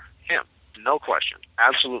grappler? Him. No question.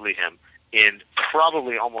 Absolutely him in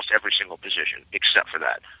probably almost every single position except for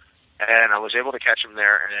that. And I was able to catch him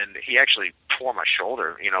there, and he actually tore my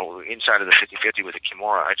shoulder, inside of the 50-50 with a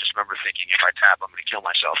kimura. I just remember thinking, if I tap, I'm going to kill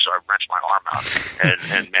myself. So I wrenched my arm out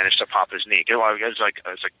and managed to pop his knee. I was like,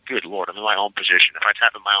 good Lord, I'm in my own position. If I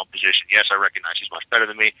tap in my own position, yes, I recognize he's much better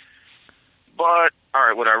than me. But, all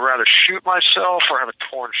right, would I rather shoot myself or have a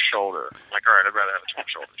torn shoulder? Like, all right, I'd rather have a torn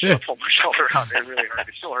shoulder. So I pulled my shoulder out. It really hurt.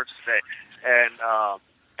 It still hurts today.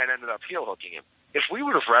 And ended up heel hooking him. If we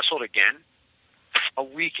would have wrestled again, a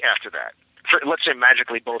week after that, let's say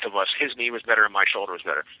magically both of us, his knee was better and my shoulder was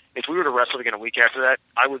better. If we were to wrestle again a week after that,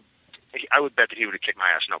 I would bet that he would have kicked my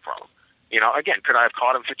ass, no problem. Again, could I have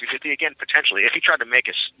caught him 50-50 again? Potentially. If he tried to make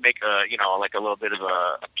a like a little bit of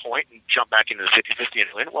a point and jump back into the 50-50 and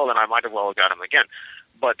win, well, then I might have well have got him again.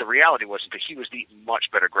 But the reality was that he was the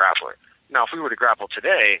much better grappler. Now, if we were to grapple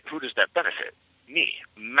today, who does that benefit? Me,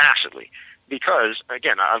 massively. Because,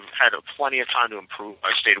 again, I've had plenty of time to improve.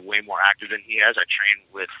 I've stayed way more active than he has. I train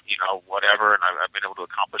with, whatever, and I've been able to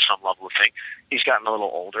accomplish some level of thing. He's gotten a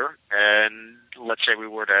little older, and let's say we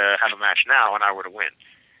were to have a match now and I were to win.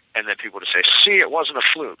 And then people would say, see, it wasn't a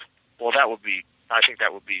fluke. Well, I think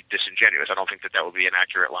that would be disingenuous. I don't think that would be an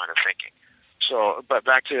accurate line of thinking. So, but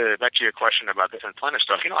back to your question about the Planet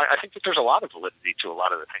stuff, I think that there's a lot of validity to a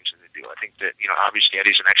lot of the things that they do. I think that, obviously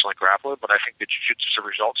Eddie's an excellent grappler, but I think that jiu-jitsu is a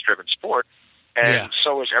results-driven sport, and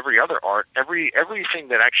so is every other art.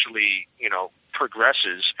 Everything that actually,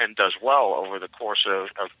 progresses and does well over the course of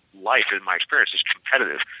life, in my experience, is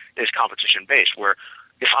competitive, is competition-based, where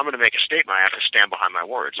if I'm going to make a statement, I have to stand behind my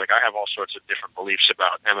words. Like, I have all sorts of different beliefs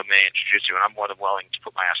about MMA and jiu-jitsu, and I'm more than willing to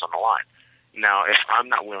put my ass on the line. Now, if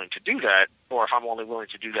I'm not willing to do that, or if I'm only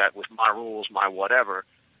willing to do that with my rules, my whatever,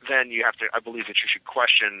 then I believe that you should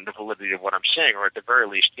question the validity of what I'm saying, or at the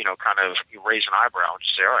very least, kind of raise an eyebrow and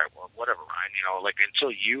just say, all right, well, whatever, Ryan,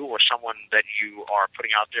 until you or someone that you are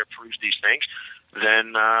putting out there proves these things,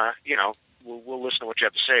 then, we'll listen to what you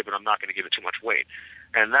have to say, but I'm not going to give it too much weight.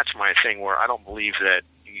 And that's my thing, where I don't believe that,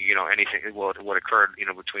 anything, what occurred,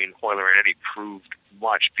 between Royler and Eddie proved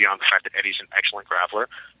much beyond the fact that Eddie's an excellent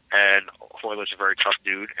grappler, and Royler's a very tough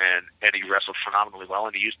dude, and Eddie wrestled phenomenally well,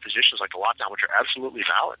 and he used positions like the lockdown, which are absolutely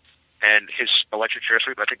valid. And his electric chair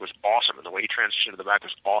sweep, I think, was awesome, and the way he transitioned to the back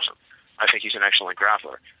was awesome. I think he's an excellent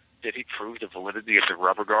grappler. Did he prove the validity of the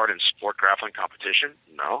rubber guard in sport grappling competition?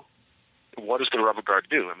 No. What does the rubber guard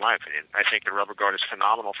do, in my opinion? I think the rubber guard is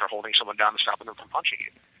phenomenal for holding someone down and stopping them from punching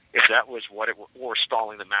you. If that was what it or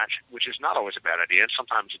stalling the match, which is not always a bad idea, and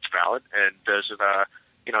sometimes it's valid, and does it,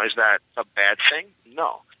 is that a bad thing?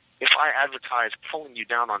 No. If I advertise pulling you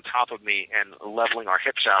down on top of me and leveling our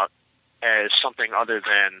hips out as something other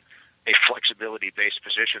than a flexibility-based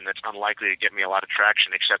position that's unlikely to get me a lot of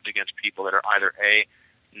traction except against people that are either A,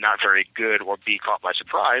 not very good, or B, caught by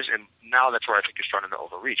surprise, and now that's where I think you're starting to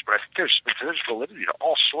overreach. But I think there's validity to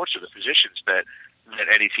all sorts of the positions that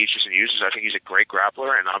Eddie teaches and uses. I think he's a great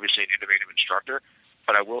grappler and obviously an innovative instructor.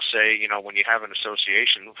 But I will say, when you have an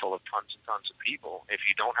association full of tons and tons of people, if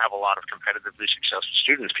you don't have a lot of competitively successful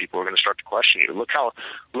students, people are going to start to question you. Look how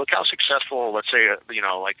successful, let's say,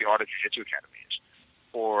 like the Art of Jiu-Jitsu Academy is,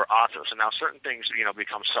 or Atos. And now certain things,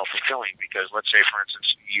 become self-fulfilling because, let's say, for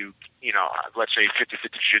instance, let's say 50-50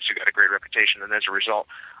 Jiu-Jitsu got a great reputation, and as a result,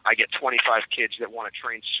 I get 25 kids that want to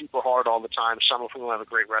train super hard all the time, some of whom have a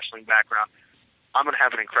great wrestling background. I'm going to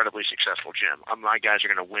have an incredibly successful gym. My guys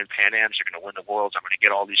are going to win Pan Ams, they're going to win the Worlds, I'm going to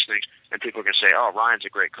get all these things, and people are going to say, oh, Ryan's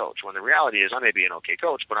a great coach. When the reality is I may be an okay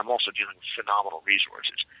coach, but I'm also dealing with phenomenal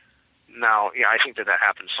resources. Now, I think that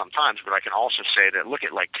happens sometimes, but I can also say that, look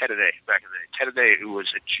at, like, Ted Ade back in the day. Ted Ade, who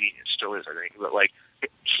was a genius, still is, I think, but, like,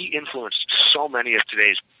 he influenced so many of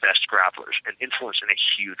today's best grapplers, and influenced in a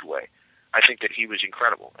huge way. I think that he was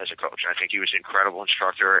incredible as a coach. I think he was an incredible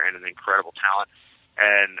instructor and an incredible talent.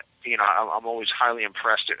 And, I'm always highly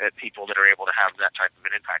impressed at people that are able to have that type of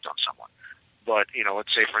an impact on someone. But,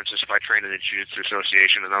 let's say, for instance, if I train in the Jiu-Jitsu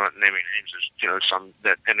Association, and I'm not naming names, there's, some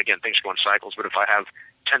that, and again, things go in cycles, but if I have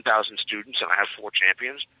 10,000 students and I have 4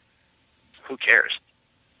 champions, who cares?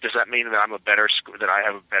 Does that mean that I'm a better school, that I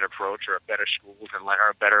have a better approach or a better school than,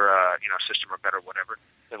 or a better, system or better whatever,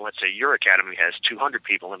 than let's say your academy has 200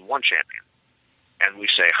 people and 1 champion? And we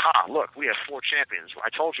say, look, we have 4 champions.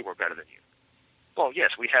 I told you we're better than you. Well,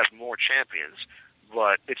 yes, we have more champions,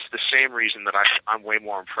 but it's the same reason that I'm way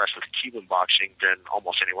more impressed with Cuban boxing than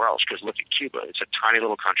almost anywhere else, because look at Cuba. It's a tiny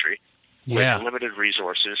little country with limited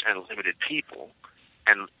resources and limited people,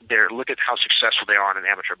 and look at how successful they are on an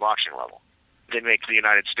amateur boxing level. they make the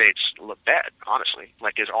United States look bad, honestly.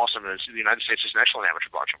 Like, as awesome as the United States is an excellent amateur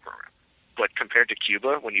boxing program. But compared to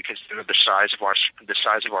Cuba, when you consider the size of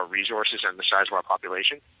our resources and the size of our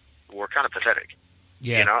population, we're kind of pathetic.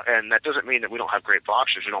 Yeah. You know, and that doesn't mean that we don't have great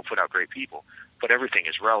boxers, we don't put out great people, but everything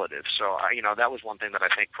is relative. So, you know, that was one thing that I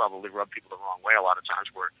think probably rubbed people the wrong way a lot of times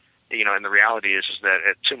where, you know, and the reality is that,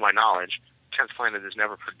 to my knowledge, 10th Planet has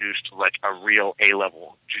never produced, like, a real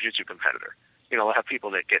A-level jiu-jitsu competitor. You know, we'll have people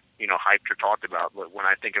that get, you know, hyped or talked about, but when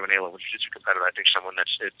I think of an A-level jiu-jitsu competitor, I think someone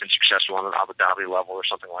that's been successful on an Abu Dhabi level or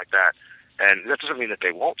something like that. And that doesn't mean that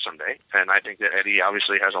they won't someday. And I think that Eddie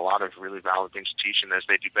obviously has a lot of really valid things to teach, and as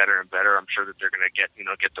they do better and better, I'm sure that they're going to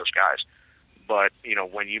get those guys. But, you know,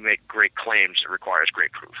 when you make great claims, it requires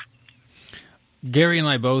great proof. Gary and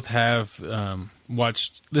I both have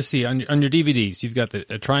watched, let's see, on your DVDs, you've got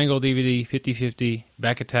a triangle DVD, 50-50,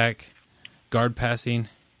 back attack, guard passing.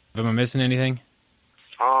 Am I missing anything?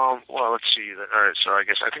 Well, let's see. All right, so I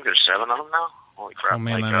think there's 7 of them now. Holy crap. Oh,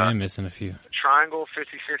 man, like, I'm missing a few. Triangle,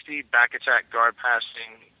 50-50, back attack, guard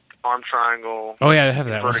passing, arm triangle. Oh, yeah, I have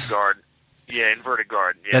that one. Inverted guard. Yeah, inverted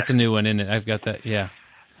guard. Yeah. That's a new one, isn't it? I've got that, yeah.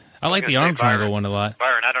 I like the arm triangle one a lot.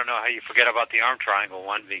 Byron, I don't know how you forget about the arm triangle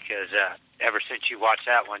one because ever since you watched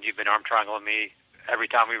that one, you've been arm triangling me every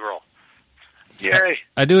time we roll. Yay.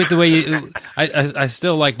 I do it the way you. I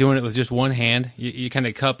still like doing it with just one hand. You kind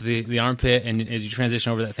of cup the armpit, and as you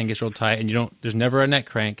transition over, that thing gets real tight, and you don't. There's never a neck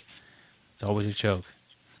crank. It's always a choke.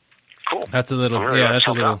 Cool. That's a little. Really, that's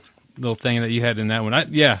a little thing that you had in that one.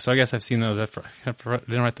 So I guess I've seen those. I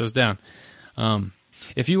didn't write those down.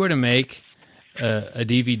 If you were to make a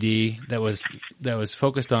DVD that was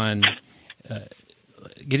focused on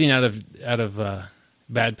getting out of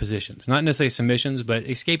bad positions, not necessarily submissions, but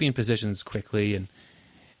escaping positions quickly, and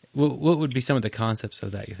what would be some of the concepts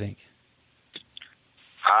of that, you think?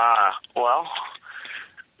 Well,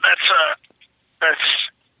 that's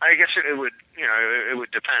I guess it would, you know, it would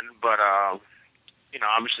depend, but you know,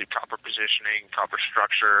 obviously proper positioning, proper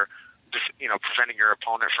structure, you know, preventing your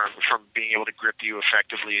opponent from being able to grip you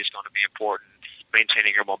effectively is going to be important.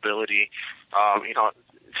 Maintaining your mobility, you know,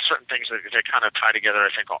 certain things that kind of tie together,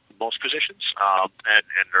 I think, most positions,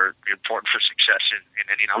 and are important for success in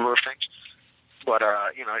any number of things. But,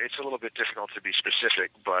 you know, it's a little bit difficult to be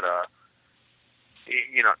specific, but,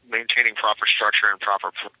 you know, maintaining proper structure and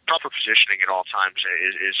proper positioning at all times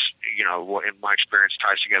is, you know, what in my experience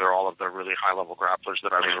ties together all of the really high-level grapplers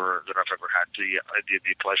that I've ever had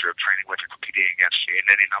the pleasure of training with and competing against in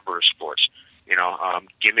any number of sports. You know,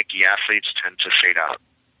 gimmicky athletes tend to fade out,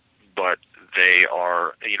 but they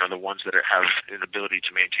are, you know, the ones that have an ability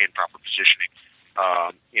to maintain proper positioning.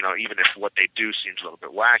 You know, even if what they do seems a little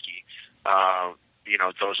bit wacky, you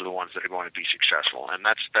know, those are the ones that are going to be successful. And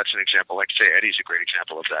that's an example. Like, say, Eddie's a great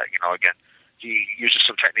example of that. You know, again, he uses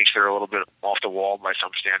some techniques that are a little bit off the wall by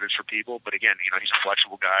some standards for people. But again, you know, he's a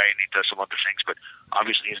flexible guy and he does some other things. But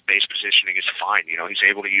obviously his base positioning is fine. You know, he's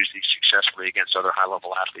able to use these successfully against other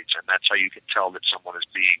high-level athletes. And that's how you can tell that someone is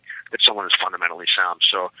fundamentally sound.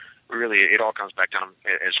 So really, it all comes back down,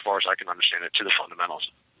 as far as I can understand it, to the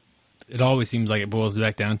fundamentals. It always seems like it boils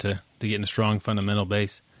back down to getting a strong fundamental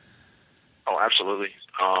base. Oh, absolutely.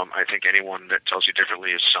 I think anyone that tells you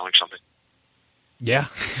differently is selling something. Yeah.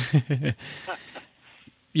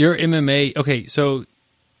 Your MMA. Okay, so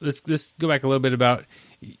let's go back a little bit about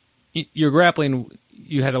your grappling.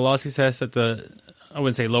 You had a lot of success at I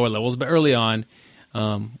wouldn't say lower levels, but early on,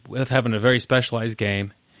 with having a very specialized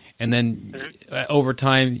game. And then over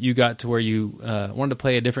time, you got to where you wanted to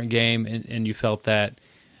play a different game, and you felt that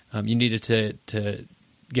you needed to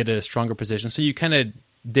get a stronger position. So you kind of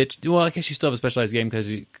ditched. Well, I guess you still have a specialized game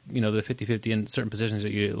because you know the 50-50 in certain positions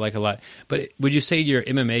that you like a lot. But would you say your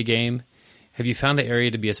MMA game, have you found an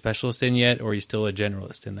area to be a specialist in yet, or are you still a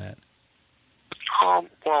generalist in that?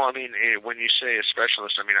 Well, I mean, when you say a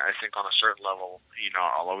specialist, I mean, I think on a certain level, you know,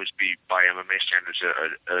 I'll always be, by MMA standards,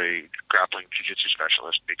 a grappling jiu-jitsu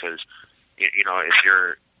specialist because, you know, if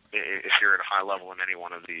you're at a high level in any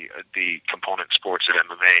one of the component sports at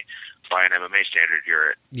MMA, by an MMA standard,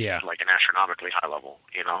 you're at like an astronomically high level,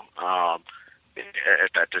 you know,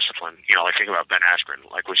 at that discipline. You know, like think about Ben Askren.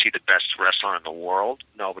 Like, was he the best wrestler in the world?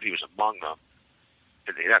 No, but he was among them.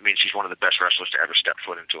 That means he's one of the best wrestlers to ever step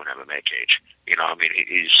foot into an MMA cage. You know, I mean,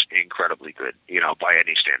 he's incredibly good, you know, by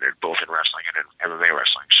any standard, both in wrestling and in MMA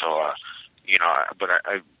wrestling. So, you know, but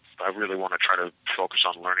I really want to try to focus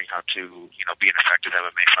on learning how to, you know, be an effective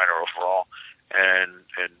MMA fighter overall and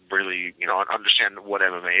really, you know, understand what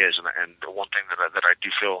MMA is. And the one thing that I do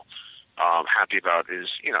feel happy about is,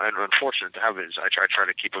 you know, and unfortunate to have is I try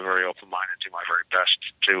to keep a very open mind and do my very best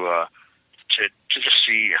to to just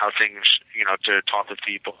see how things, to talk with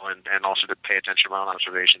people and also to pay attention to my own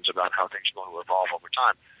observations about how things are going to evolve over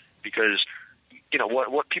time. Because,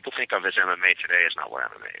 what people think of as MMA today is not what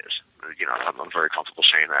MMA is. I'm very comfortable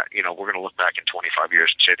saying that. We're going to look back in 25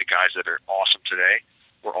 years and say the guys that are awesome today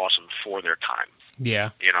were awesome for their time.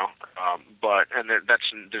 Yeah.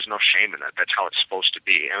 There's no shame in that. That's how it's supposed to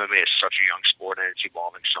be. MMA is such a young sport and it's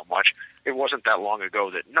evolving so much. It wasn't that long ago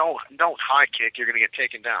that, no, don't high kick, you're going to get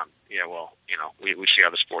taken down. Yeah, well, we see how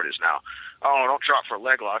the sport is now. Oh, don't drop for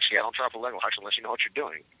leg locks. Yeah, don't drop for leg locks unless you know what you're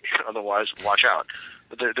doing. Otherwise, watch out.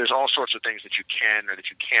 But there's all sorts of things that you can or that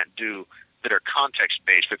you can't do that are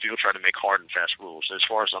context-based, that people try to make hard and fast rules. As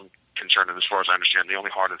far as I'm concerned and as far as I understand, the only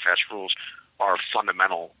hard and fast rules are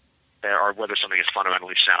fundamental, or whether something is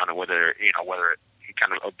fundamentally sound and whether it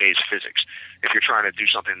kind of obeys physics. If you're trying to do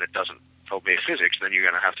something that doesn't obey physics, then you're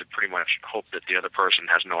going to have to pretty much hope that the other person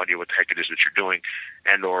has no idea what the heck it is that you're doing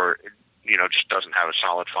or just doesn't have a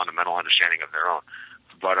solid fundamental understanding of their own.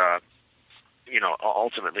 But,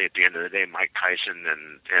 ultimately at the end of the day, Mike Tyson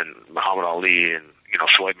and Muhammad Ali and,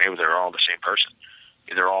 Floyd Mayweather are all the same person.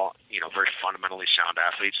 They're all, very fundamentally sound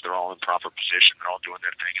athletes. They're all in proper position. They're all doing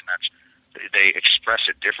their thing, and they express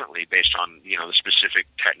it differently based on, the specific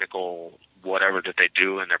technical whatever that they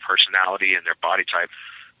do and their personality and their body type.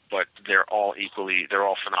 But they're all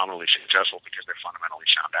phenomenally successful because they're fundamentally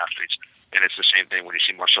sound athletes. And it's the same thing when you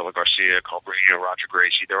see Marcelo Garcia, Cobrinha, Roger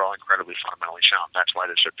Gracie. They're all incredibly fundamentally sound. That's why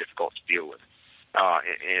they're so difficult to deal with,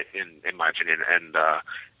 in my opinion. And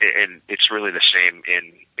it's really the same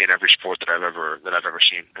in every sport that I've ever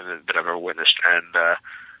seen and that I've ever witnessed. And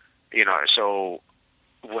so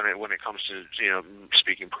when it comes to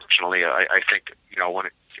speaking personally, I think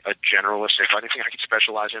when a generalist, if anything I could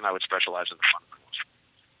specialize in, I would specialize in the fundamentals.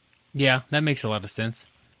 Yeah, that makes a lot of sense.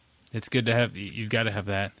 It's good to have. You've got to have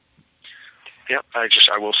that. Yep, I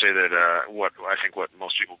will say that what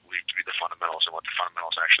most people believe to be the fundamentals and what the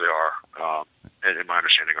fundamentals actually are, in my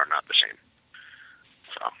understanding, are not the same.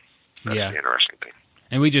 So that's the interesting thing.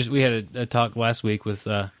 And we had a talk last week with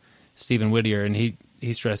Stephen Whittier, and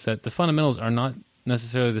he stressed that the fundamentals are not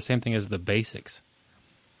necessarily the same thing as the basics.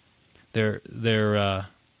 They're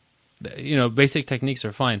basic techniques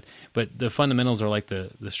are fine, but the fundamentals are like the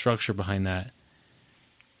structure behind that.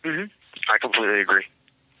 Mm-hmm. I completely agree.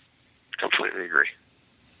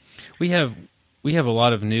 We have a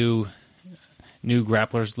lot of new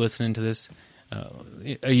grapplers listening to this,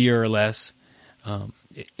 a year or less.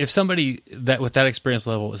 If somebody with that experience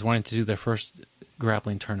level is wanting to do their first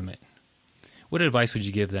grappling tournament, what advice would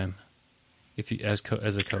you give them, if you as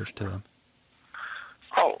a coach to them?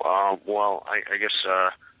 Well, I guess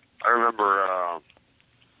I remember.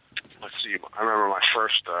 Let's see. I remember my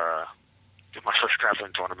first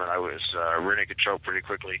grappling tournament. I was rear naked choke pretty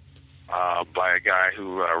quickly by a guy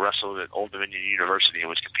who wrestled at Old Dominion University and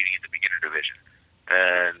was competing in the beginner division.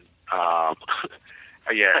 And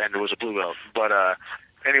and it was a blue belt. But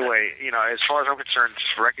anyway, as far as I'm concerned,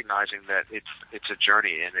 just recognizing that it's a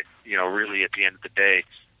journey, and really at the end of the day,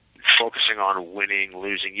 focusing on winning,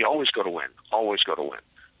 losing. You always go to win.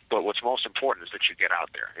 But what's most important is that you get out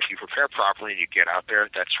there. If you prepare properly and you get out there,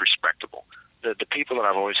 that's respectable. The people that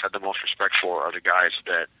I've always had the most respect for are the guys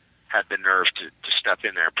that had the nerve to step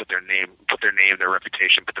in there and put their name, their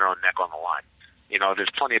reputation, put their own neck on the line.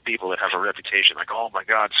 There's plenty of people that have a reputation like, oh my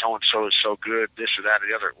God, so-and-so is so good, this or that or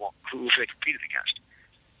the other. Well, who have they competed against?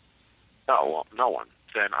 No one.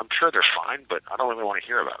 Then I'm sure they're fine, but I don't really want to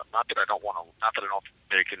hear about them. Not that I don't think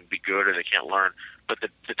they can be good or they can't learn, but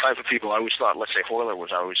the type of people I always thought, let's say Hoyler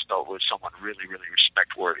I always thought was someone really, really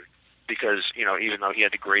respect-worthy. Because, even though he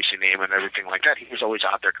had the Gracie name and everything like that, he was always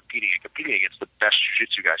out there competing against the best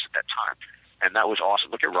jiu-jitsu guys at that time. And that was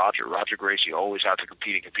awesome. Look at Roger Gracie, always out there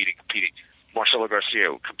competing. Marcelo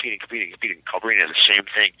Garcia, competing. Cobrinha, the same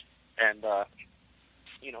thing. And,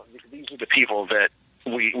 these are the people that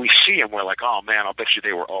we see and we're like, oh man, I'll bet you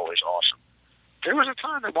they were always awesome. There was a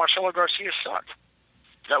time that Marcelo Garcia sucked.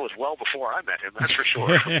 That was well before I met him, that's for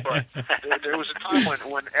sure. But there was a time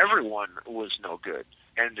when everyone was no good.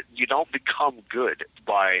 And you don't become good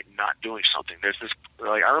by not doing something. There's this,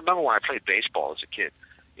 I remember when I played baseball as a kid,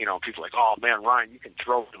 people like, oh man, Ryan, you can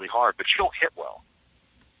throw really hard, but you don't hit well.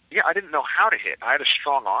 Yeah, I didn't know how to hit. I had a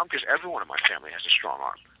strong arm because everyone in my family has a strong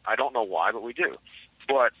arm. I don't know why, but we do.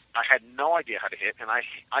 But I had no idea how to hit, and I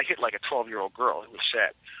hit like a 12-year-old girl. It was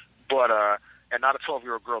sad. But, and not a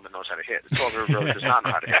 12-year-old girl that knows how to hit. A 12-year-old girl that does not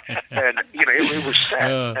know how to hit. And, it was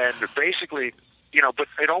sad. And basically, but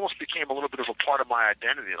it almost became a little bit of a part of my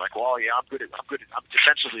identity. Like, well, yeah, I'm good. I'm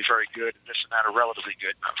defensively very good, and this and that, or relatively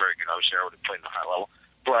good. Not very good. Obviously, I would have played in the high level,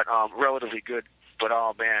 but relatively good. But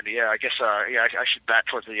oh man, yeah, I guess I should bat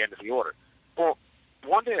towards the end of the order. Well,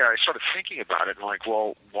 one day I started thinking about it and like,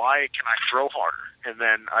 well, why can I throw harder? And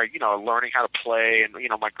then learning how to play, and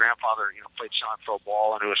my grandfather, played semi-pro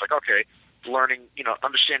ball, and it was like, okay, learning,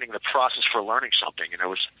 understanding the process for learning something, and it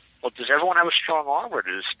was, well, does everyone have a strong arm, or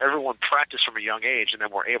does everyone practice from a young age and then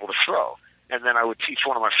we're able to throw? And then I would teach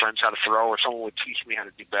one of my friends how to throw, or someone would teach me how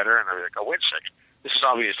to do better, and I'd be like, oh, wait a second, this is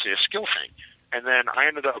obviously a skill thing. And then I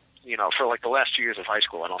ended up, for like the last 2 years of high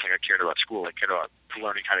school, I don't think I cared about school. I cared about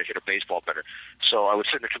learning how to hit a baseball better. So I would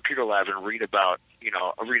sit in the computer lab and read about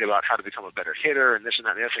how to become a better hitter and this and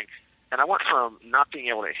that and the other thing. And I went from not being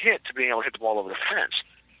able to hit to being able to hit the ball over the fence.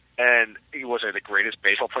 And was I the greatest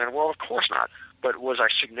baseball player in the world? Of course not. But was I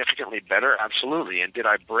significantly better? Absolutely. And did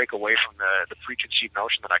I break away from the preconceived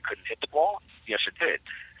notion that I couldn't hit the ball? Yes, it did.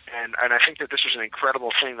 And I think that this was an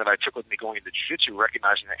incredible thing that I took with me going into jiu-jitsu,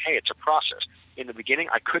 recognizing that, hey, it's a process. In the beginning,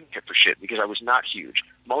 I couldn't hit for shit because I was not huge.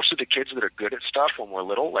 Most of the kids that are good at stuff when we're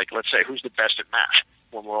little, like let's say who's the best at math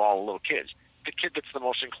when we're all little kids? The kid that's the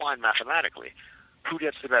most inclined mathematically. Who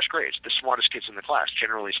gets the best grades? The smartest kids in the class,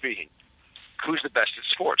 generally speaking. Who's the best at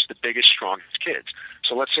sports? The biggest, strongest kids.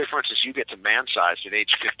 So let's say, for instance, you get to man-sized at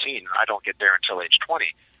age 15, and I don't get there until age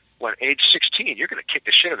 20. When age 16, you're going to kick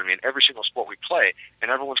the shit out of me in every single sport we play,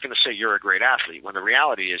 and everyone's going to say you're a great athlete, when the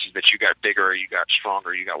reality is that you got bigger, or you got stronger,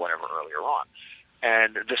 or you got whatever earlier on.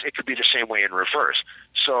 And it could be the same way in reverse.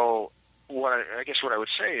 So I guess what I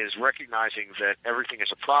would say is recognizing that everything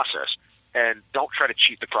is a process, and don't try to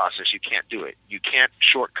cheat the process. You can't do it. You can't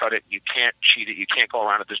shortcut it. You can't cheat it. You can't go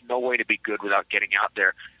around it. There's no way to be good without getting out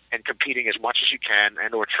there and competing as much as you can,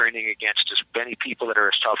 and or training against as many people that are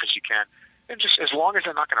as tough as you can. And just as long as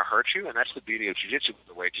they're not going to hurt you, and that's the beauty of jiu-jitsu, by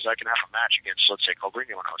the way, because I can have a match against, let's say,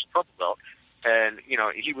 Cobrini when I was a purple belt, and,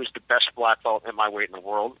 he was the best black belt in my weight in the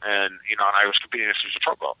world, and, and I was competing against him as a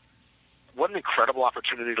purple belt. What an incredible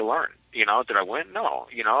opportunity to learn. Did I win? No.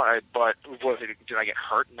 But did I get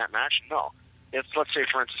hurt in that match? No. Let's say,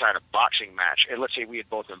 for instance, I had a boxing match, and let's say we had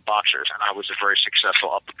both been boxers, and I was a very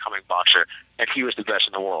successful up-and-coming boxer, and he was the best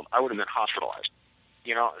in the world. I would have been hospitalized.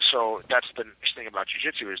 So that's the nice thing about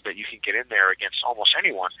jiu-jitsu, is that you can get in there against almost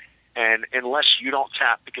anyone, and unless you don't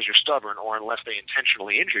tap because you're stubborn, or unless they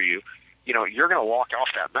intentionally injure you, you're going to walk off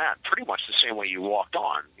that mat pretty much the same way you walked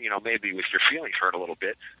on, maybe with your feelings hurt a little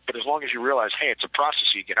bit, but as long as you realize, hey, it's a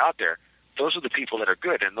process, you get out there, those are the people that are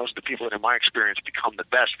good, and those are the people that, in my experience, become the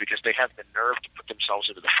best because they have the nerve to put themselves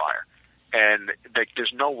into the fire. And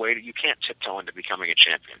there's no way that you can't tiptoe into becoming a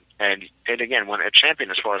champion. And again, when a champion,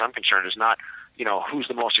 as far as I'm concerned, is not, who's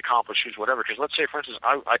the most accomplished, who's whatever. Because let's say, for instance,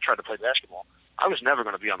 I tried to play basketball. I was never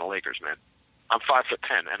going to be on the Lakers, man. I'm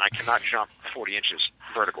 5'10", and I cannot jump 40 inches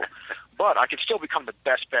vertical. But I could still become the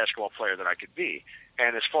best basketball player that I could be.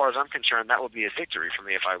 And as far as I'm concerned, that would be a victory for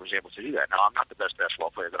me if I was able to do that. Now, I'm not the best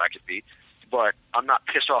basketball player that I could be, but I'm not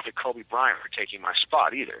pissed off at Kobe Bryant for taking my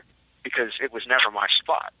spot either, because it was never my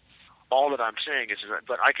spot. All that I'm saying is that,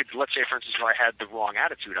 but I could, let's say, for instance, if I had the wrong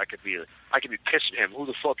attitude, I could be pissed at him. Who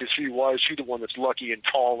the fuck is he? Why is he the one that's lucky and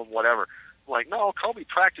tall and whatever? Like, no, Kobe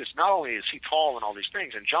practiced. Not only is he tall and all these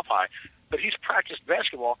things and jump high, but he's practiced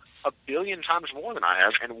basketball 1 billion times more than I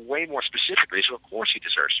have, and way more specifically, so of course he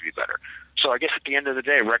deserves to be better. So I guess at the end of the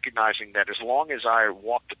day, recognizing that as long as I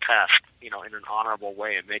walk the path, in an honorable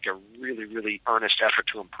way and make a really, really earnest effort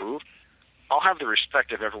to improve, I'll have the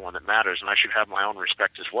respect of everyone that matters, and I should have my own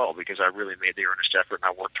respect as well, because I really made the earnest effort and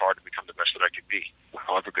I worked hard to become the best that I could be,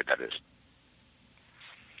 however good that is.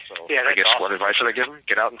 So yeah, I guess awesome. What advice should I give them?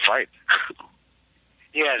 Get out and fight.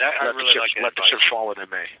 Yeah, I really like that. Let the chips fall where they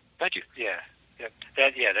may. Thank you. Yeah,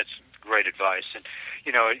 that's great advice. And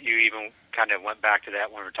you even kind of went back to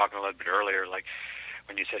that when we were talking a little bit earlier, like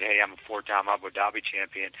when you said, "Hey, I'm a 4-time Abu Dhabi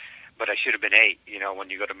champion, but I should have been 8." When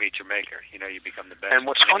you go to meet your maker, you become the best. And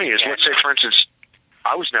what's funny is, let's say, for instance,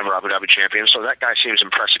 I was never Abu Dhabi champion, so that guy seems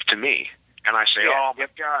impressive to me. And I say, oh, my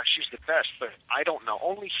gosh, she's the best. But I don't know.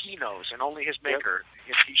 Only he knows, and only his maker,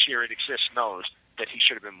 if he sure it exists, knows that he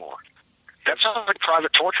should have been more. That sounds like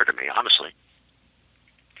private torture to me, honestly.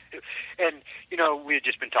 And, we had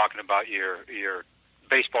just been talking about your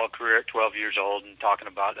baseball career at 12 years old, and talking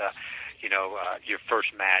about, your first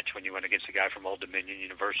match when you went against a guy from Old Dominion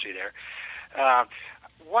University there.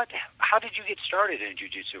 How did you get started in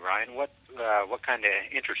jiu-jitsu, Ryan? What kind of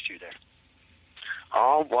interests you there?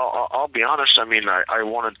 Oh, well, I'll be honest. I mean, I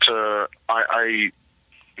wanted to, I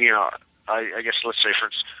guess, let's say, for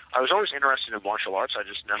instance, I was always interested in martial arts. I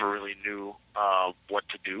just never really knew what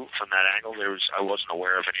to do from that angle. I wasn't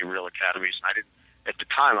aware of any real academies, and at the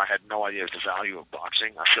time, I had no idea of the value of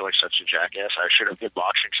boxing. I feel like such a jackass. I should have been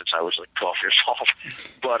boxing since I was like 12 years old.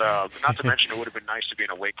 But not to mention, it would have been nice to be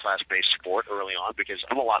in a weight class-based sport early on, because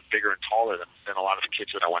I'm a lot bigger and taller than a lot of the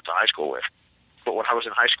kids that I went to high school with. But when I was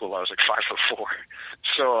in high school, I was like 5'4".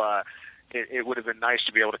 So it would have been nice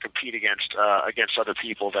to be able to compete against other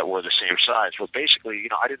people that were the same size. But basically,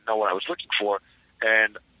 I didn't know what I was looking for,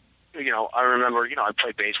 and I remember, I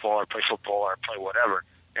played baseball, I played football, or I played whatever,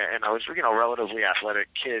 and I was, a relatively athletic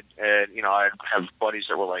kid, and I'd have buddies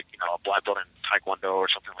that were like, a black belt in Taekwondo or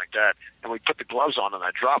something like that, and we'd put the gloves on and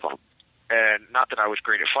I'd drop them. And not that I was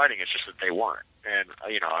great at fighting, it's just that they weren't. And,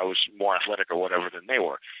 I was more athletic or whatever than they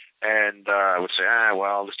were. And I would say,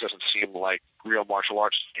 well, this doesn't seem like real martial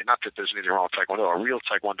arts. And not that there's anything wrong with Taekwondo. A real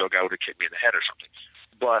Taekwondo guy would have kicked me in the head or something.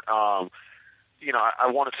 But, I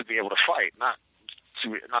wanted to be able to fight, not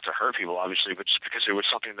to hurt people, obviously, but just because it was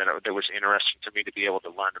something that was interesting to me to be able to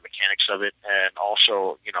learn the mechanics of it. And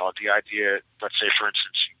also, the idea, let's say, for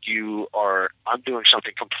instance, I'm doing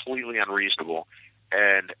something completely unreasonable,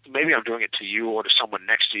 and maybe I'm doing it to you or to someone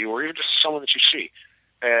next to you or even just someone that you see.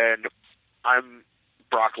 And I'm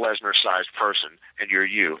Brock Lesnar-sized person, and you're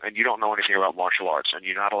you, and you don't know anything about martial arts, and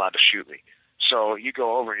you're not allowed to shoot me. So you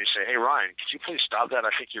go over and you say, hey, Ryan, could you please stop that?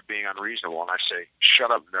 I think you're being unreasonable. And I say,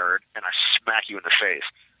 shut up, nerd, and I smack you in the face.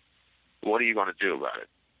 What are you going to do about it?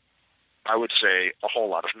 I would say a whole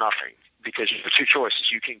lot of nothing, because you have two choices.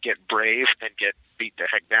 You can get brave and get beat the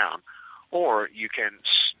heck down, or you can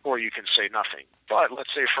say nothing. But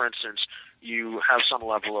let's say, for instance, you have some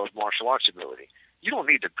level of martial arts ability. You don't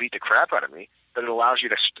need to beat the crap out of me, but it allows you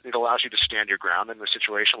to stand your ground in a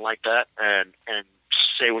situation like that and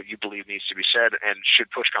say what you believe needs to be said, and should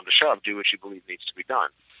push come to shove, do what you believe needs to be done.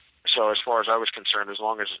 So as far as I was concerned, as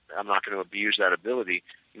long as I'm not going to abuse that ability,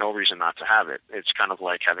 no reason not to have it. It's kind of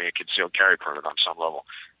like having a concealed carry permit on some level.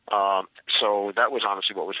 So that was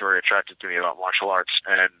honestly what was very attractive to me about martial arts.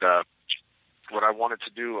 And what I wanted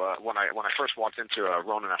to do when I first walked into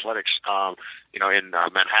Ronin Athletics, in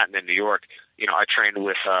Manhattan in New York, I trained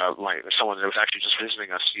with someone that was actually just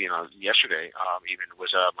visiting us, yesterday. Even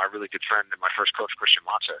was my really good friend and my first coach, Christian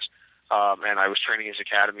Montes. And I was training his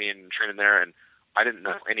academy and training there, and I didn't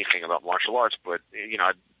know anything about martial arts, but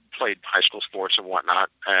I played high school sports and whatnot,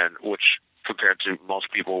 and which compared to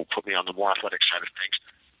most people put me on the more athletic side of things.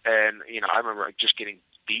 And I remember just getting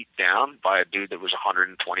beat down by a dude that was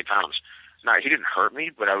 120 pounds. Now, he didn't hurt me,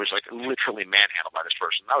 but I was like literally manhandled by this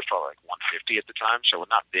person. I was probably like 150 at the time, so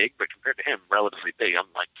not big, but compared to him, relatively big. I'm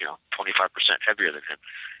like 25% heavier than him.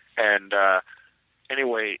 And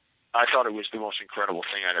anyway, I thought it was the most incredible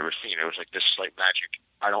thing I'd ever seen. It was like, this is like magic.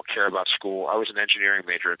 I don't care about school. I was an engineering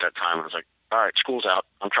major at that time, and I was like, all right, school's out.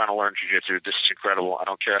 I'm trying to learn jiu-jitsu. This is incredible. I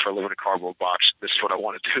don't care if I live in a cardboard box. This is what I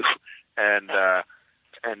want to do.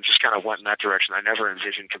 And just kind of went in that direction. I never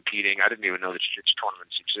envisioned competing. I didn't even know that jiu-jitsu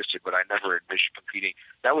tournaments existed, but I never envisioned competing.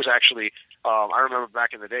 That was actually, I remember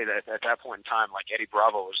back in the day that at that point in time, like Eddie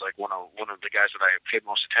Bravo was like one of the guys that I paid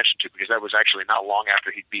most attention to, because that was actually not long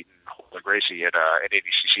after he'd beaten Gracie at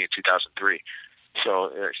ADCC in 2003.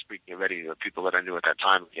 So speaking of Eddie, the people that I knew at that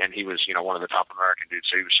time, and he was, one of the top American dudes.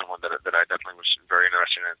 So he was someone that I definitely was very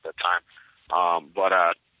interested in at that time.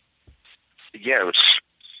 Yeah,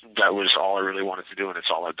 that was all I really wanted to do, and it's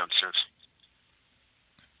all I've done since.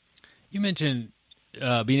 You mentioned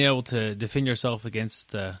being able to defend yourself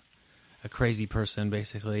against a crazy person,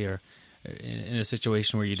 basically, or in a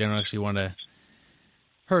situation where you don't actually want to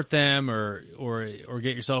hurt them or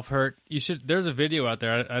get yourself hurt. There's a video out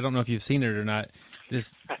there. I don't know if you've seen it or not.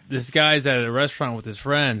 This guy's at a restaurant with his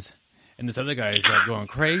friends, and this other guy is like going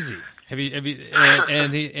crazy. Have you?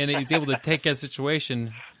 And he's able to take that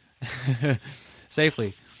situation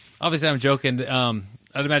safely. Obviously, I'm joking.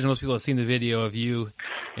 I'd imagine most people have seen the video of you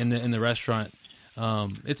in the restaurant.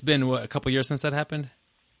 It's been a couple years since that happened.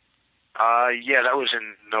 Yeah, that was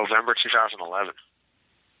in November 2011.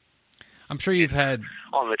 I'm sure you've had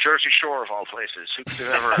on the Jersey Shore of all places. Who could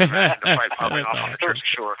have ever imagined a fight popping off on the Jersey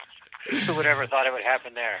Shore? Who would ever thought it would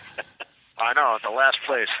happen there? I know, at the last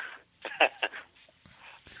place.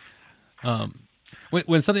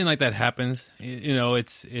 When something like that happens,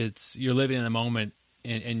 it's you're living in the moment,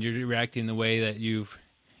 and you're reacting the way that you've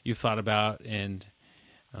thought about, and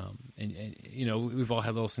we've all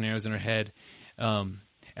had little scenarios in our head.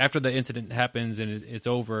 After the incident happens and it's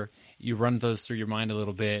over, you run those through your mind a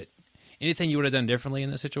little bit. Anything you would have done differently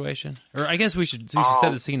in that situation? Or I guess we should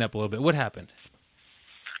set the scene up a little bit. What happened?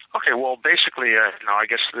 Okay, well, basically, I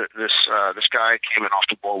guess this guy came in off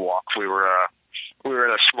the boardwalk. We were at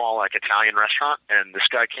a small Italian restaurant, and this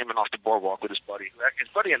guy came in off the boardwalk with his buddy. His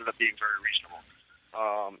buddy ended up being very reasonable.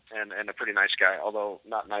 And a pretty nice guy, although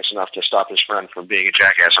not nice enough to stop his friend from being a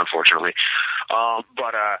jackass, unfortunately.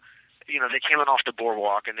 They came in off the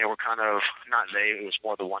boardwalk, and they were kind of, it was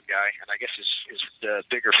more the one guy, and I guess the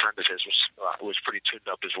bigger friend of his was pretty tuned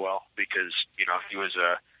up as well, because, he was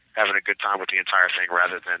having a good time with the entire thing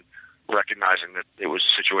rather than recognizing that it was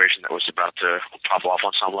a situation that was about to pop off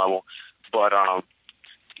on some level. But,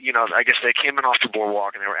 you know, I guess they came in off the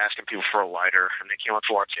boardwalk and they were asking people for a lighter, and they came up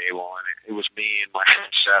to our table, and it was me and my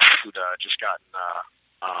friend Seth who'd just got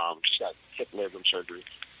hip labrum surgery.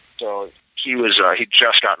 So he'd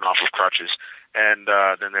just gotten off of crutches. And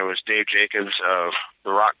then there was Dave Jacobs of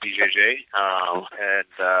The Rock BJJ, and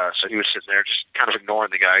so he was sitting there just kind of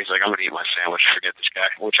ignoring the guy. He's like, "I'm going to eat my sandwich, forget this guy,"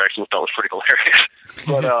 which I actually thought was pretty hilarious.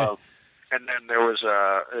 But and then there was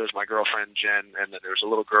my girlfriend Jen, and then there was a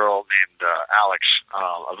little girl named Alex,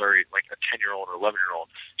 a 10-year-old or 11-year-old,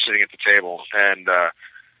 sitting at the table, and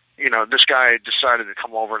you know, this guy decided to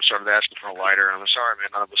come over and started asking for a lighter, and I'm sorry,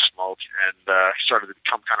 man, none of us smoked, and he started to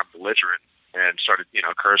become kind of belligerent and started, you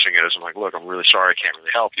know, cursing at us. I'm like, "Look, I'm really sorry, I can't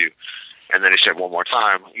really help you." And then he said one more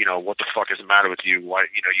time, "You know, what the fuck is the matter with you? Why,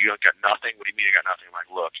 you know, you got nothing? What do you mean you got nothing?" I'm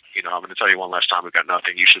like, "Look, you know, I'm going to tell you one last time, we've got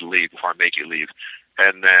nothing. You should leave before I make you leave."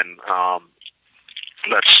 And then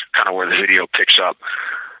that's kind of where the video picks up.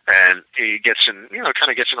 And he gets in, you know,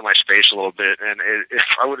 kind of gets into my space a little bit. And if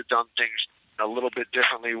I would have done things a little bit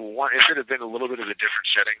differently, if it had been a little bit of a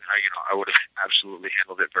different setting, I would have absolutely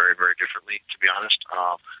handled it very, very differently, to be honest.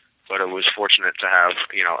 But it was fortunate to have,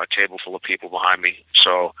 you know, a table full of people behind me.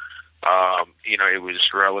 So, you know, it was,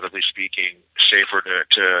 relatively speaking, safer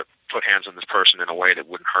to put hands on this person in a way that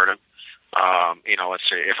wouldn't hurt him. You know, let's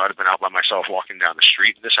say if I'd have been out by myself walking down the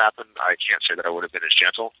street and this happened, I can't say that I would have been as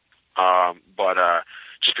gentle. But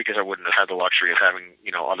just because I wouldn't have had the luxury of having,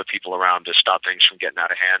 you know, other people around to stop things from getting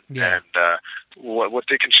out of hand. Yeah. And what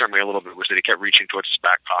did concern me a little bit was that he kept reaching towards his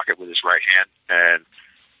back pocket with his right hand, and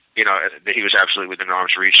you know, he was absolutely within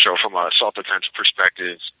arm's reach. So from a self-defense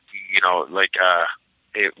perspective, you know, like,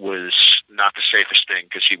 it was not the safest thing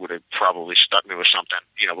because he would have probably stuck me with something,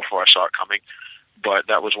 you know, before I saw it coming. But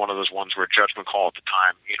that was one of those ones where judgment call at the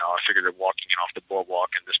time, you know, I figured that walking in off the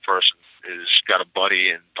boardwalk and this person is got a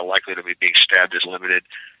buddy and the likelihood of me being stabbed is limited.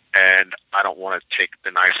 And I don't want to take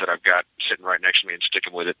the knife that I've got sitting right next to me and stick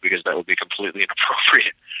him with it because that would be completely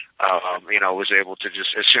inappropriate. You know, was able to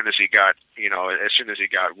just, as soon as he got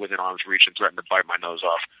within arm's reach and threatened to bite my nose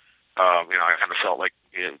off, you know, I kind of felt like,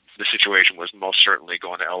 you know, the situation was most certainly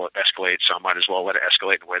going to escalate, so I might as well let it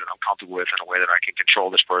escalate in a way that I'm comfortable with, in a way that I can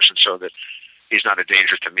control this person so that he's not a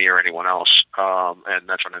danger to me or anyone else. And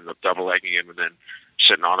that's when I ended up double-legging him and then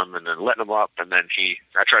sitting on him and then letting him up. And then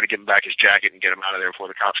I tried to give him back his jacket and get him out of there before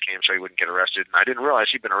the cops came so he wouldn't get arrested. And I didn't realize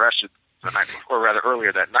he'd been arrested the night before, or rather earlier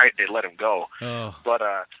that night. They let him go. Oh. But,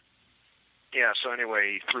 yeah, so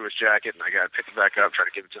anyway, he threw his jacket, and I got to pick it back up, try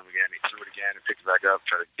to give it to him again. He threw it again and picked it back up,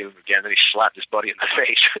 try to give him again. Then he slapped his buddy in the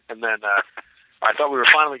face. And then I thought we were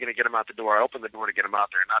finally going to get him out the door. I opened the door to get him out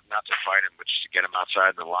there, not to fight him, but just to get him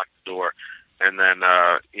outside and then lock the door. And then,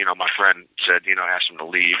 you know, my friend said, you know, asked him to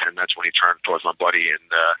leave, and that's when he turned towards my buddy. And,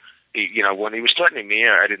 he, you know, when he was threatening me,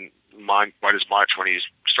 I didn't mind quite as much. When he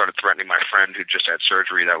started threatening my friend who just had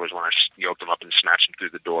surgery, that was when I yoked him up and snatched him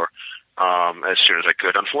through the door as soon as I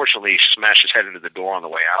could. Unfortunately, he smashed his head into the door on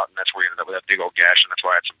the way out, and that's where he ended up with that big old gash, and that's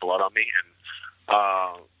why I had some blood on me.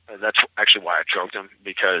 And that's actually why I choked him,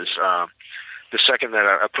 because the second that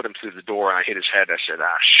I put him through the door and I hit his head, I said,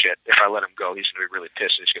 shit, if I let him go, he's going to be really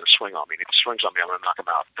pissed and he's going to swing on me. And if he swings on me, I'm going to knock him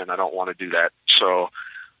out, and I don't want to do that. So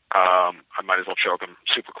I might as well choke him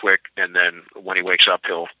super quick, and then when he wakes up,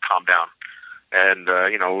 he'll calm down. And,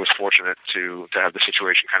 you know, it was fortunate to have the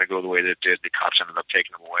situation kind of go the way that it did. The cops ended up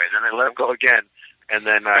taking him away. Then they let him go again, and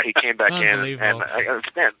then he came back in. And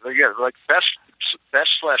man, yeah, like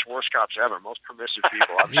best/worst cops ever. Most permissive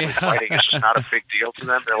people. Obviously, fighting is just not a big deal to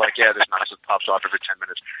them. They're like, yeah, there's nonsense pops off every 10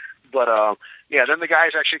 minutes. But yeah, then the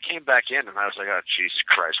guys actually came back in, and I was like, oh, Jesus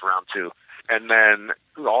Christ, round two. And then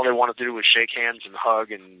all they wanted to do was shake hands and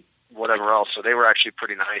hug and whatever else. So they were actually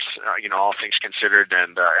pretty nice, you know, all things considered.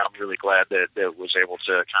 And I'm really glad that was able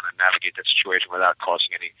to kind of navigate that situation without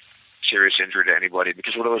causing any serious injury to anybody.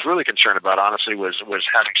 Because what I was really concerned about, honestly, was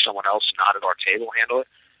having someone else not at our table handle it.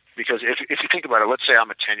 Because if you think about it, let's say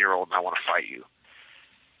I'm a 10-year-old and I want to fight you.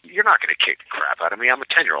 You're not going to kick the crap out of me. I'm a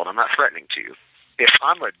 10-year-old. I'm not threatening to you. If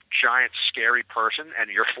I'm a giant, scary person and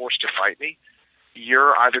you're forced to fight me,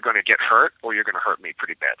 you're either going to get hurt or you're going to hurt me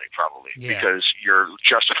pretty badly, probably, because you're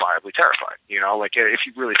justifiably terrified. You know, like if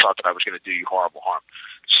you really thought that I was going to do you horrible harm.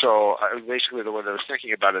 So basically the way that I was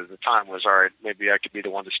thinking about it at the time was, all right, maybe I could be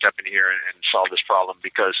the one to step in here and solve this problem,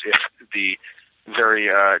 because if the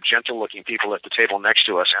very gentle-looking people at the table next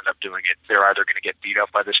to us end up doing it, they're either going to get beat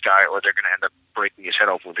up by this guy or they're going to end up breaking his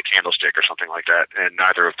head open with a candlestick or something like that, and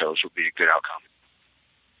neither of those would be a good outcome.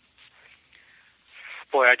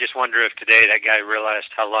 Boy, I just wonder if today that guy realized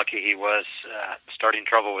how lucky he was starting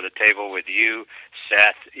trouble with a table with you,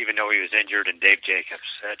 Seth, even though he was injured, and Dave Jacobs.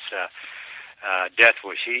 That's death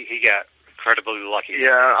wish. He got incredibly lucky.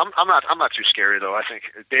 Yeah, I'm not too scary though. I think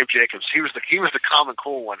Dave Jacobs, he was the common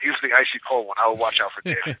cool one. He was the icy cold one. I would watch out for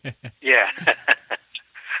Dave. Yeah.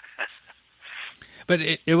 But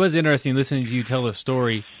it was interesting listening to you tell the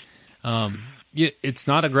story. It's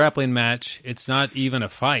not a grappling match. It's not even a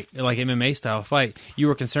fight, like MMA style fight. You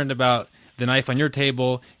were concerned about the knife on your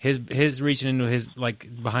table, his reaching into his, like,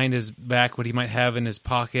 behind his back, what he might have in his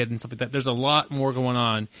pocket and stuff like that. There's a lot more going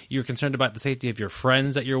on. You're concerned about the safety of your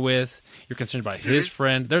friends that you're with. You're concerned about his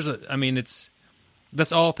friend.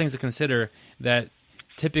 That's all things to consider that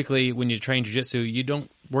typically when you train jiu-jitsu, you don't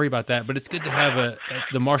worry about that. But it's good to have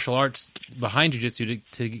the martial arts behind jiu-jitsu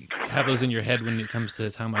to have those in your head when it comes to a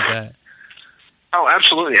time like that. Oh,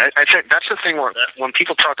 absolutely. I think that's the thing where when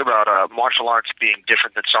people talk about martial arts being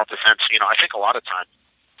different than self-defense, I think a lot of times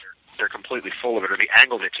they're completely full of it, or the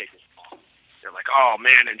angle they take is wrong. They're like, oh,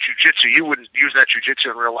 man, in jiu-jitsu, you wouldn't use that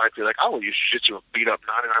jiu-jitsu in real life. They're like, I will use jiu-jitsu and beat up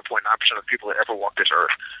 99.9% of people that ever walk this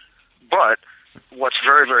earth. But what's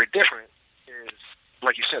very, very different is,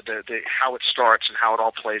 like you said, how it starts and how it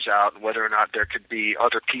all plays out, and whether or not there could be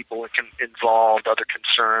other people involved, other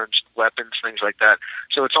concerns, weapons, things like that.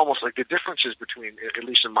 So it's almost like the differences between, at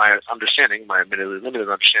least in my understanding, my admittedly limited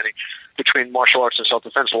understanding, between martial arts and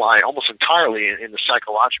self-defense lie almost entirely in the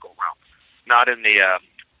psychological realm, not in the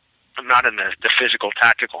physical,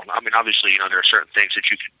 tactical. I mean, obviously, there are certain things that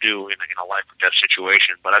you can do in a life or death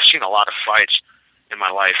situation, but I've seen a lot of fights in my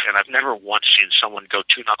life, and I've never once seen someone go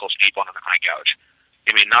two knuckles deep on an eye gouge.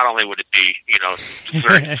 I mean, not only would it be,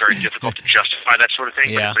 very, very difficult to justify that sort of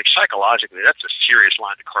thing, but it's like psychologically, that's a serious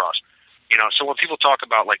line to cross. So when people talk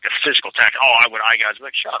about like the physical tactic, I would eye gouge, I'm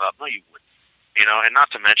like, shut up, no, you wouldn't. And not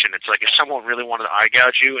to mention, it's like if someone really wanted to eye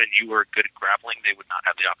gouge you and you were good at grappling, they would not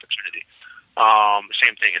have the opportunity.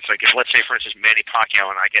 Same thing. It's like if, let's say, for instance, Manny Pacquiao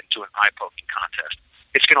and I get into an eye poking contest,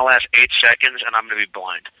 it's going to last 8 seconds and I'm going to be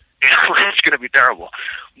blind. It's going to be terrible.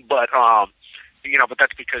 But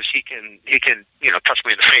that's because he can touch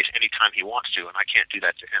me in the face anytime he wants to, and I can't do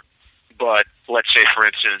that to him. But let's say, for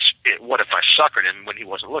instance, what if I suckered him when he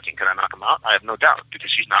wasn't looking? Could I knock him out? I have no doubt,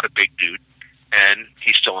 because he's not a big dude, and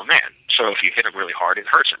he's still a man. So if you hit him really hard, it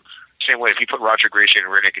hurts him. Same way, if you put Roger Gracie in a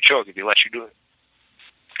rear naked choke, if he lets you do it,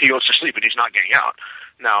 he goes to sleep, and he's not getting out.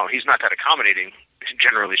 Now, he's not that accommodating,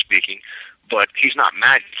 generally speaking, but he's not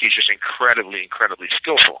magic. He's just incredibly, incredibly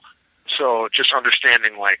skillful. So just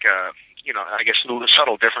understanding, like, I guess the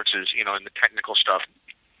subtle differences, in the technical stuff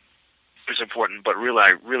is important, but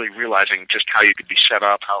really realizing just how you could be set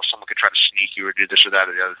up, how someone could try to sneak you or do this or that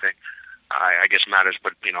or the other thing, I guess matters.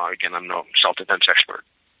 But, again, I'm no self-defense expert.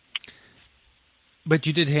 But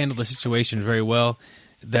you did handle the situation very well.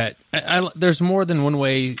 That there's more than one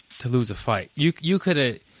way to lose a fight. You could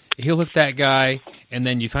have heel hooked that guy, and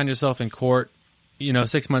then you find yourself in court,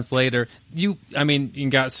 6 months later. You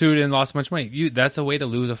got sued and lost a bunch of money. That's a way to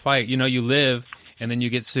lose a fight. You live and then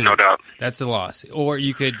you get sued. No doubt. That's a loss. Or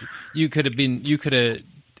you could have done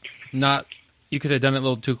it a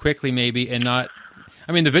little too quickly maybe, and not.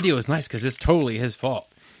 I mean, the video is nice because it's totally his fault.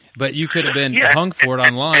 But you could have been hung for it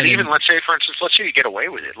online. And even, let's say, for instance, let's say you get away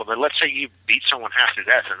with it. Let's say you beat someone half to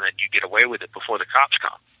death and then you get away with it before the cops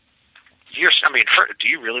come. Do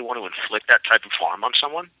you really want to inflict that type of harm on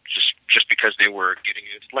someone just because they were getting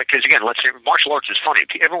it? Like, because again, let's say martial arts is funny.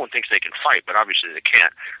 Everyone thinks they can fight, but obviously they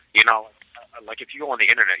can't. Like if you go on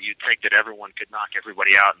the internet, you'd think that everyone could knock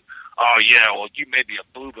everybody out. And, you may be a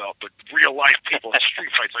blue belt, but real life people in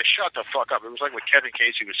street fights, like, shut the fuck up. It was like what Kevin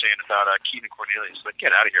Casey was saying about Keenan Cornelius. Like,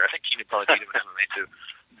 get out of here. I think Keenan probably beat him in MMA too.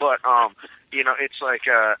 But it's like.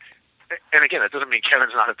 And again, that doesn't mean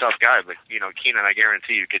Kevin's not a tough guy, but, Keenan, I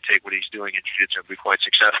guarantee you could take what he's doing in jiu-jitsu and be quite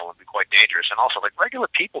successful and be quite dangerous. And also, like,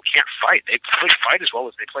 regular people can't fight. They fight as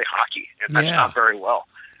well as they play hockey, and that's not very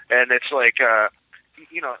well. And it's like,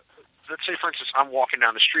 let's say, for instance, I'm walking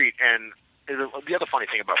down the street, and the other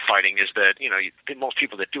funny thing about fighting is that, most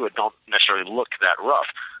people that do it don't necessarily look that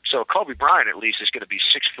rough. So Kobe Bryant, at least, is going to be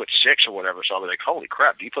 6'6" or whatever, so I'll be like, holy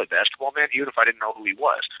crap, do you play basketball, man? Even if I didn't know who he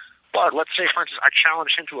was. But let's say, for instance, I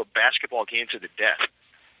challenged him to a basketball game to the death.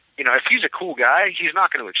 If he's a cool guy, he's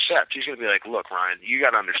not going to accept. He's going to be like, look, Ryan, you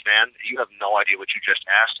got to understand, you have no idea what you just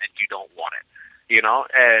asked, and you don't want it.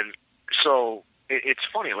 And so it's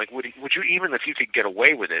funny. Like, would you, even if you could get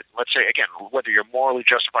away with it, let's say, again, whether you're morally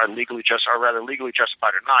justified, legally justified, or rather legally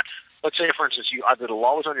justified or not, let's say, for instance, either the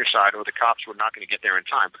law was on your side or the cops were not going to get there in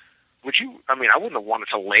time. I wouldn't have wanted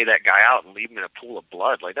to lay that guy out and leave him in a pool of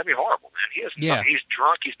blood. Like, that'd be horrible, man. He's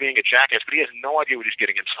drunk, he's being a jackass, but he has no idea what he's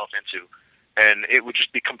getting himself into. and it would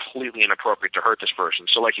just be completely inappropriate to hurt this person.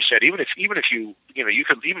 So, like you said, even if you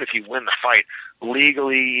win the fight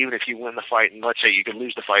legally, even if you win the fight, and let's say you could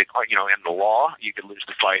lose the fight, in the law, you could lose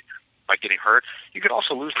the fight by getting hurt. You could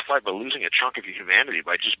also lose the fight by losing a chunk of your humanity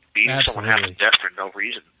by just beating someone half to death for no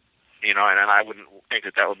reason. And I wouldn't think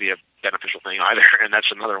that would be a beneficial thing either. And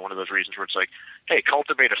that's another one of those reasons where it's like, hey,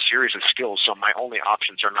 cultivate a series of skills. So my only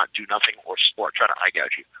options are not do nothing or try to eye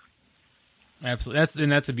gouge you. Absolutely.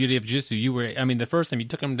 That's the beauty of jiu-jitsu. The first time you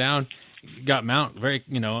took him down, got mount very,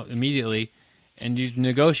 immediately, and you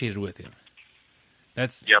negotiated with him.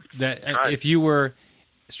 Right. If you were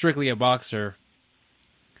strictly a boxer,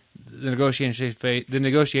 the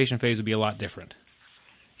negotiation phase would be a lot different.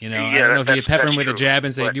 I don't know if you pepper him with a jab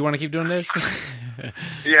and say, "Do you want to keep doing this?"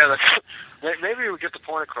 Yeah, maybe we get the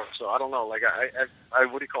point across. So I don't know. Like I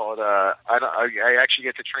what do you call it? I actually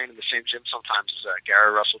get to train in the same gym sometimes as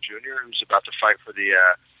Gary Russell Jr., who's about to fight for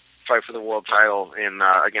the world title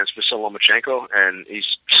against Vasyl Lomachenko, and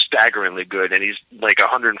he's staggeringly good, and he's like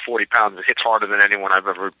 140 pounds. It hits harder than anyone I've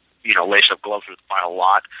ever laced up gloves with by a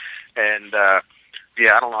lot, and.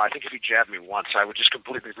 Yeah, I don't know. I think if he jabbed me once, I would just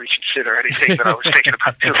completely reconsider anything that I was thinking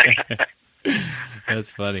about doing.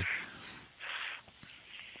 That's funny.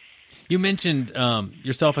 You mentioned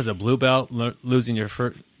yourself as a blue belt, losing your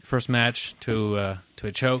first match to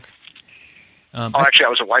a choke. Actually, I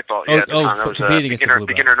was a white belt. Yeah, that was competing against the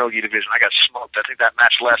beginner no-gi division. I got smoked. I think that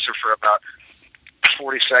match lasted for about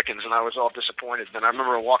 40 seconds, and I was all disappointed. Then I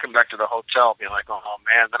remember walking back to the hotel, being like, "Oh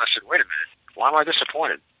man!" Then I said, "Wait a minute, why am I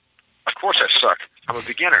disappointed? Of course I suck. I'm a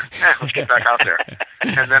begininer. Let's get back out there."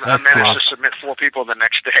 And then I managed to submit 4 people the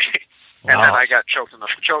next day. And then I got choked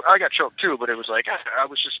I got choked too, but it was like, I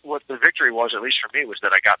was just, what the victory was, at least for me, was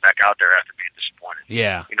that I got back out there after being disappointed.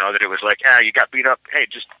 Yeah. That it was like, you got beat up. Hey,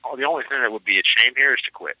 the only thing that would be a shame here is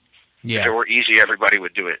to quit. Yeah. If it were easy, everybody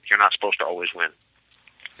would do it. You're not supposed to always win.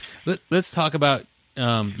 Let's talk about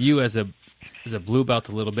you as a blue belt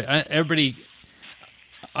a little bit.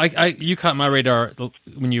 You caught my radar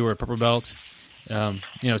when you were a purple belt,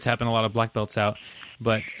 tapping a lot of black belts out.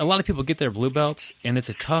 But a lot of people get their blue belts, and it's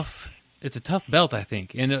a tough belt, I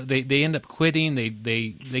think. And they end up quitting. They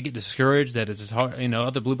get discouraged that it's as hard.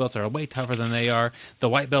 Other blue belts are way tougher than they are. The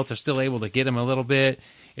white belts are still able to get them a little bit.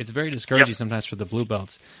 It's very discouraging sometimes for the blue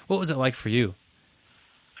belts. What was it like for you?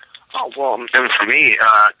 Oh, well, and for me,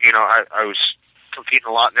 I was competing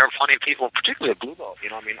a lot, and there were plenty of people, particularly at blue belt. I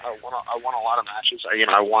won a lot of matches.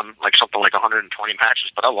 I won something like 120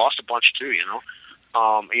 matches, but I lost a bunch too.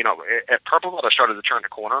 At purple belt, I started to turn the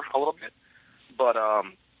corner a little bit, but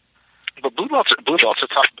blue belt's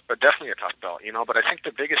definitely a tough belt. But I think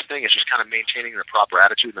the biggest thing is just kind of maintaining the proper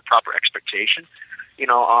attitude and the proper expectation.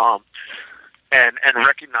 And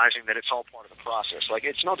recognizing that it's all part of the process. Like,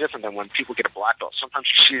 it's no different than when people get a black belt. Sometimes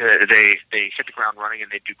you see that they hit the ground running and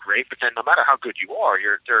they do great, but then no matter how good you are,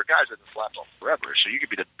 there are guys that have been black belt forever. So you could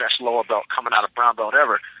be the best lower belt coming out of brown belt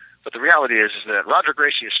ever. But the reality is that Roger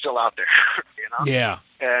Gracie is still out there, Yeah.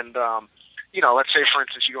 And, let's say, for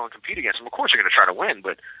instance, you go and compete against him. Of course you're going to try to win,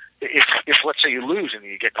 but if let's say you lose and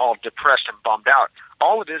you get all depressed and bummed out,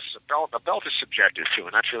 all it is a belt. A belt is subjective too,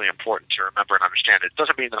 and that's really important to remember and understand. It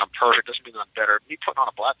doesn't mean that I'm perfect. It doesn't mean that I'm better. Me putting on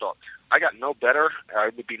a black belt, I got no better.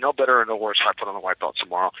 I would be no better or no worse if I put on a white belt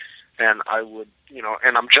tomorrow. And I would,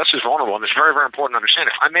 and I'm just as vulnerable. And it's very, very important to understand.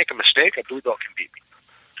 If I make a mistake, a blue belt can beat me.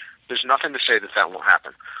 There's nothing to say that won't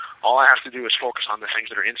happen. All I have to do is focus on the things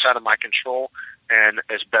that are inside of my control, and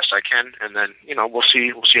as best I can, and then we'll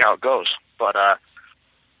see how it goes. But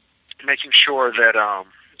making sure that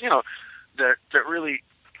that really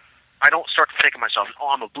I don't start to think of myself,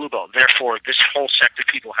 I'm a blue belt, therefore this whole sect of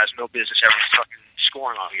people has no business ever fucking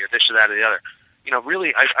scoring on me, or this or that or the other.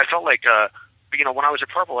 Really, I felt like when I was at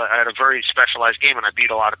purple, I had a very specialized game, and I beat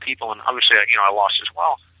a lot of people, and obviously I lost as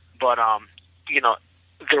well. But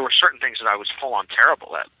there were certain things that I was full on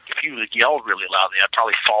terrible at. If you yelled really loudly, I'd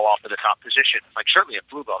probably fall off to the top position. Like, certainly at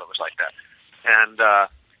blue belt, it was like that. And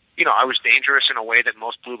I was dangerous in a way that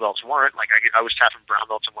most blue belts weren't. Like, I was tapping brown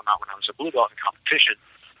belts and whatnot when I was a blue belt in competition.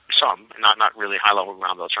 Some, not really high level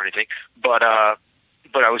brown belts or anything, but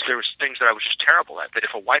there was things that I was just terrible at. That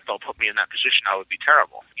if a white belt put me in that position, I would be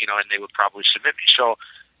terrible, and they would probably submit me. So,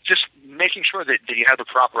 just making sure that you have the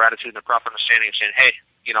proper attitude and the proper understanding of saying, hey,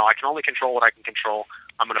 I can only control what I can control.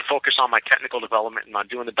 I'm going to focus on my technical development and on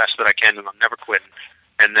doing the best that I can, and I'm never quitting.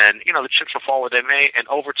 And then, the chips will fall where they may, and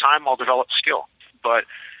over time, I'll develop skill. But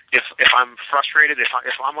if I'm frustrated, if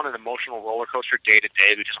I'm on an emotional roller coaster day to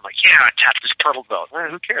day because I'm like, I tapped this purple belt.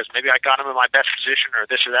 Who cares? Maybe I got him in my best position or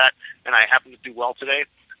this or that, and I happen to do well today.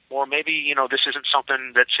 or maybe, this isn't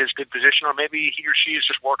something that's his good position, or maybe he or she is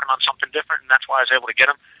just working on something different, and that's why I was able to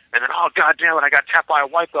get him. And then, oh, God damn it, I got tapped by a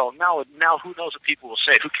white belt. Now who knows what people will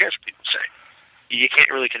say? Who cares what people say? You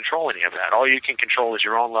can't really control any of that. All you can control is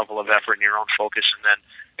your own level of effort and your own focus, and then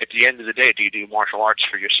at the end of the day, do you do martial arts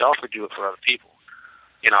for yourself or do it for other people?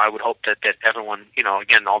 I would hope that everyone,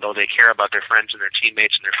 again, although they care about their friends and their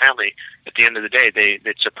teammates and their family, at the end of the day,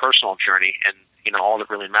 it's a personal journey, and all that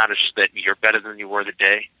really matters is that you're better than you were the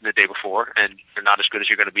day before, and you're not as good as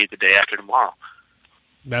you're going to be the day after tomorrow.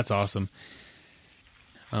 That's awesome.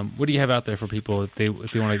 What do you have out there for people if they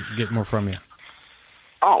want to get more from you?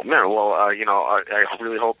 Oh man, well, I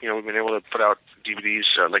really hope we've been able to put out DVDs,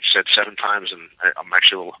 like you said, 7 times, and I'm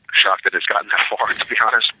actually a little shocked that it's gotten that far, to be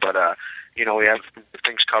honest. But we have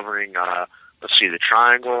things covering, let's see, the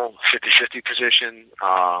triangle, 50-50 position,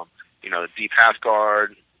 the deep half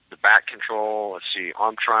guard, the back control, let's see,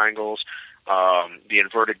 arm triangles, the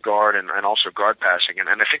inverted guard, and also guard passing. And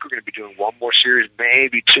I think we're going to be doing one more series,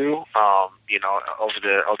 maybe 2, over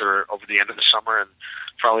the end of the summer, and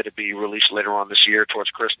probably to be released later on this year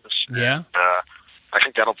towards Christmas. Yeah. And, I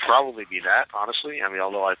think that'll probably be that, honestly. I mean,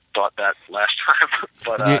 although I thought that last time.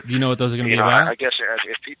 But do you know what those are going to be about? I guess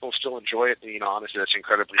if people still enjoy it, honestly, that's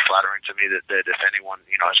incredibly flattering to me that if anyone,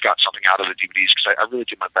 has got something out of the DVDs, because I really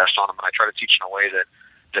do my best on them, and I try to teach in a way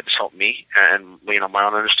that's helped me and my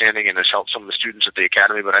own understanding, and has helped some of the students at the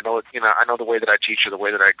academy. But I know the way that I teach, or the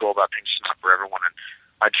way that I go about things is not for everyone, and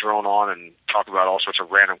I drone on and talk about all sorts of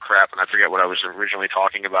random crap, and I forget what I was originally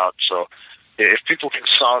talking about. So if people can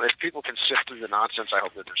sift through the nonsense, I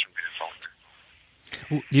hope that there's some good info in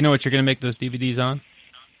there. Do you know what you're going to make those DVDs on?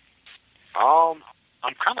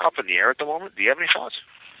 I'm kind of up in the air at the moment. Do you have any thoughts?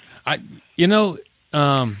 I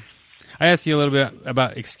asked you a little bit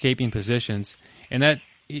about escaping positions, and that,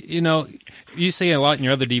 you say a lot in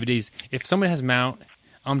your other DVDs, if someone has mount,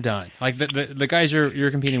 I'm done. Like the guys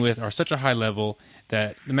you're competing with are such a high level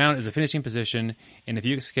that the mount is a finishing position, and if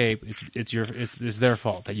you escape, it's their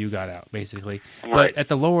fault that you got out, basically. Right. But at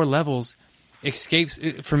the lower levels, escapes,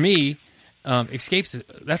 for me, escapes,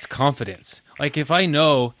 that's confidence. Like if I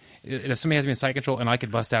know if somebody has me in side control and I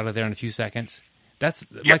could bust out of there in a few seconds,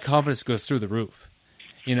 my confidence goes through the roof.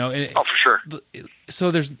 For sure. So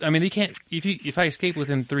you can't, if I escape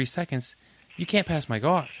within 3 seconds, you can't pass my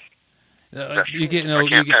guard. I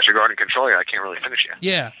can't pass your guard and control you. I can't really finish you.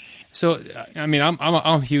 Yeah. So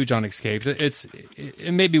I'm huge on escapes.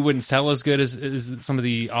 It maybe wouldn't sell as good as some of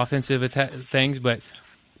the offensive things, but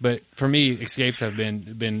for me, escapes have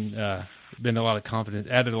been a lot of confidence,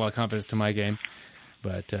 added a lot of confidence to my game.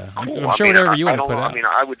 But I'm sure whatever you want to put out.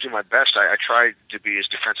 I would do my best. I try to be as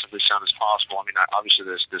defensively sound as possible. Obviously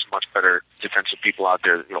there's much better defensive people out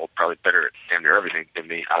there, probably better at damn near everything than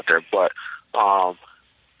me out there.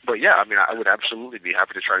 But yeah, I would absolutely be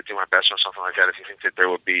happy to try to do my best on something like that if you think that there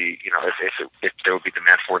would be, if there would be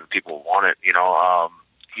demand for it and people want it.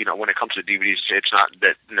 When it comes to DVDs, it's not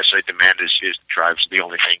that necessarily demand drives the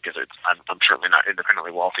only thing, because I'm certainly not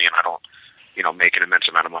independently wealthy, and I don't, make an immense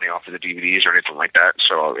amount of money off of the DVDs or anything like that.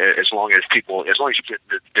 So as long as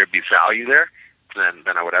there be value there,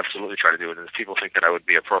 then I would absolutely try to do it. And if people think that I would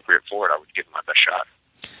be appropriate for it, I would give them my best shot.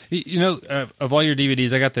 Of all your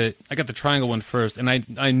DVDs, I got the triangle one first, and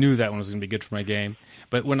I knew that one was going to be good for my game.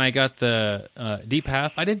 But when I got the deep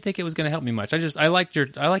half, I didn't think it was going to help me much. I liked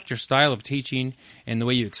your style of teaching and the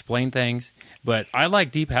way you explain things. But I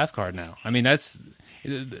like deep half guard now. That's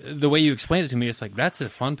the way you explained it to me. It's like that's a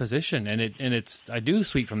fun position, and I do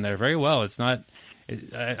sweep from there very well. It's not.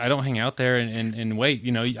 I don't hang out there and wait.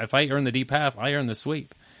 If I earn the deep half, I earn the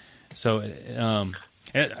sweep. So.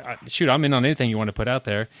 Shoot, I'm in on anything you want to put out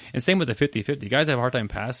there. And same with the 50-50. Guys have a hard time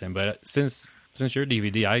passing, but since your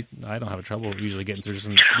DVD, I don't have trouble usually getting through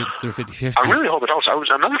 50-50. I really hope it helps.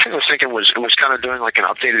 Another thing I was thinking was kind of doing like an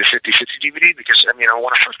updated 50-50 DVD, because when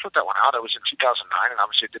I first put that one out, it was in 2009, and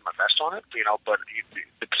obviously I did my best on it. But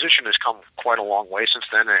the position has come quite a long way since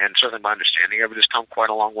then, and certainly my understanding of it has come quite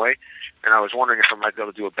a long way. And I was wondering if I might be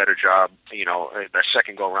able to do a better job, that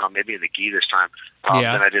second go around, maybe in the gi this time,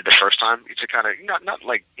 than I did the first time. It's a kind of not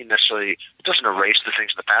like necessarily, it doesn't erase the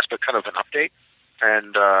things in the past, but kind of an update.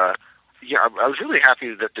 And I was really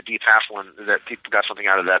happy that the deep half one, that people got something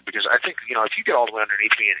out of that, because I think if you get all the way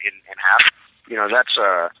underneath me in half, that's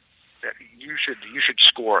you should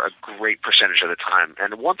score a great percentage of the time.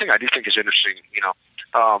 And one thing I do think is interesting,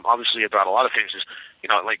 obviously about a lot of things is,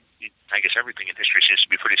 like I guess everything in history seems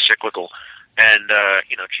to be pretty cyclical, and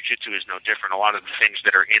jiu-jitsu is no different. A lot of the things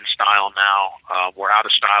that are in style now were out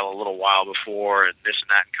of style a little while before, and this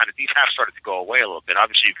and that, and kind of these half started to go away a little bit.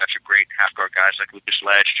 Obviously, you've got your great half guard guys like Lucas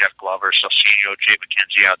Ledge, Jeff Glover, Celestino, Jay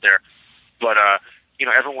McKenzie out there, but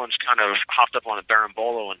everyone's kind of hopped up on the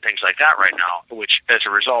berimbolo and things like that right now, which as a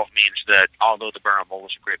result means that although the berimbolo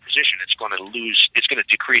is a great position, it's going to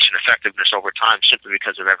decrease in effectiveness over time simply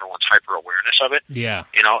because of everyone's hyper awareness of it. Yeah.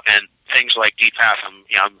 And things like DPAF,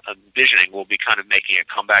 I'm envisioning will be kind of making a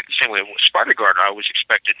comeback the same way. Sparta Guard, I always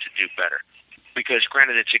expected to do better. Because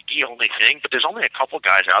granted, it's a gi only thing, but there's only a couple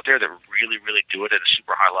guys out there that really, really do it at a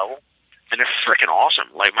super high level. And they're freaking awesome.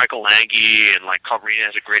 Like Michael Lange and like Calvarina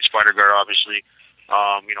has a great Spider Guard, obviously.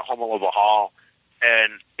 Homoloba Hall.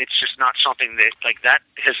 And it's just not something that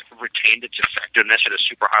has retained its effectiveness at a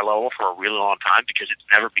super high level for a really long time because it's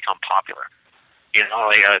never become popular.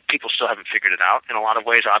 People still haven't figured it out in a lot of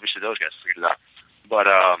ways. Obviously, those guys figured it out. But,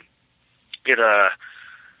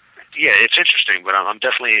 it's interesting, but I'm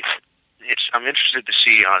interested to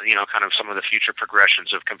see, kind of some of the future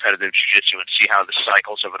progressions of competitive jiu-jitsu and see how the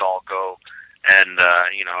cycles of it all go. And,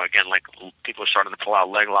 again, like people are starting to pull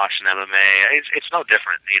out leg locks in MMA. It's no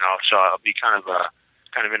different, so I'll be kind of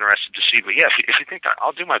interested to see. But yeah, if you think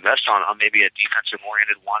I'll do my best on maybe a defensive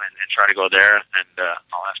oriented one and try to go there. And,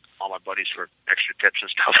 I'll ask all my buddies for extra tips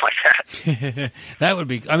and stuff like that. That would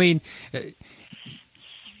be, I mean,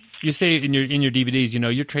 you say in your DVDs,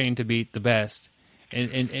 you're training to beat the best.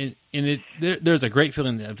 And there's a great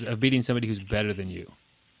feeling of beating somebody who's better than you.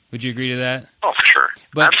 Would you agree to that? Oh, for sure.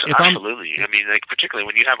 But absolutely. I mean, particularly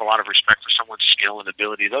when you have a lot of respect for someone's skill and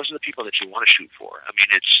ability, those are the people that you want to shoot for. I mean,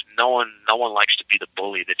 it's no one likes to be the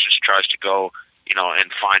bully that just tries to go,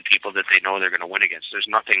 and find people that they know they're going to win against. There's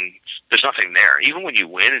nothing there. Even when you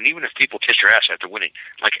win, and even if people kiss your ass after winning,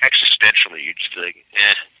 like existentially, you just be like,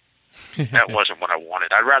 that wasn't what I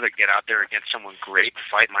wanted. I'd rather get out there against someone great,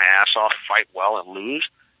 fight my ass off, fight well, and lose,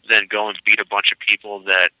 than go and beat a bunch of people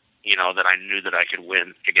that that I knew that I could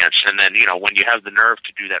win against. And then, when you have the nerve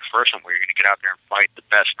to do that first one where you're going to get out there and fight the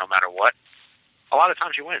best no matter what, a lot of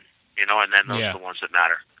times you win, and then those are the ones that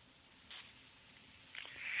matter.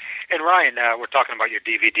 And Ryan, we're talking about your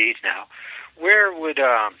DVDs now. Where would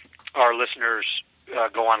our listeners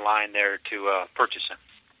go online there to purchase them?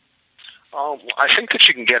 I think that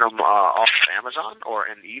you can get them off Amazon or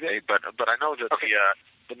in eBay, but I know that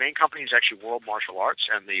the main company is actually World Martial Arts,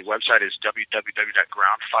 and the website is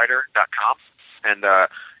www.groundfighter.com. And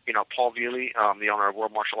Paul Veely, the owner of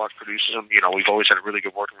World Martial Arts, produces them. We've always had a really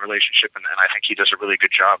good working relationship, and I think he does a really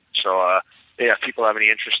good job. So if people have any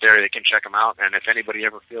interest there, they can check them out. And if anybody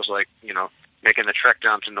ever feels like making the trek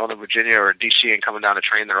down to Northern Virginia or DC and coming down to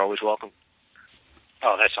train, they're always welcome.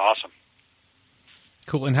 Oh, that's awesome.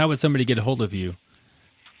 Cool. And how would somebody get a hold of you?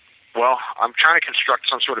 Well, I'm trying to construct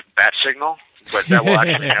some sort of bat signal, but that will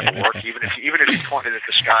actually never work. Even if you pointed at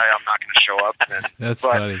the sky, I'm not going to show up.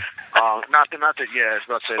 Funny. Not that. Yeah, I was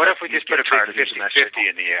about to say. What if we just put a big 50-50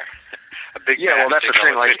 in the air? A big well, that's the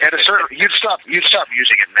thing. Like at a certain, you'd stop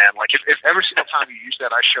using it, man. Like if every single time you use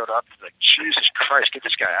that, I showed up, like Jesus Christ, get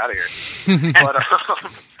this guy out of here. But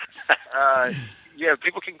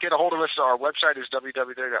people can get a hold of us. Our website is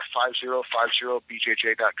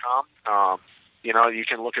www.5050bjj.com. You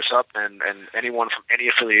can look us up, and anyone from any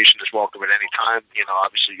affiliation is welcome at any time.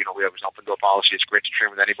 Obviously, we have an open door policy. It's great to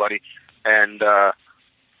train with anybody. And,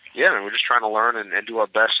 we're just trying to learn and do our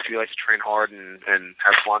best. If you like to train hard and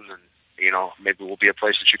have fun, and, maybe we'll be a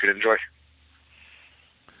place that you could enjoy.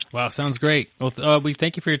 Wow, sounds great. Well, we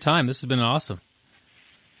thank you for your time. This has been awesome.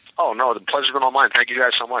 Oh, no, the pleasure's been all mine. Thank you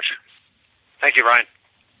guys so much. Thank you, Ryan.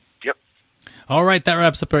 Yep. All right, that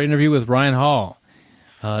wraps up our interview with Ryan Hall.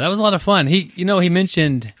 That was a lot of fun. He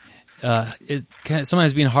mentioned it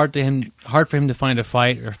sometimes being hard for him to find a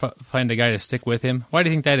fight or find a guy to stick with him. Why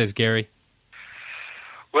do you think that is, Gary?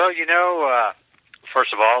 Well,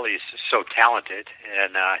 first of all, he's so talented,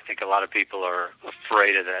 and I think a lot of people are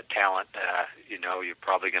afraid of that talent. You're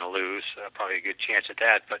probably going to lose, probably a good chance at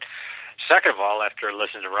that. But second of all, after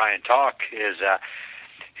listening to Ryan talk, is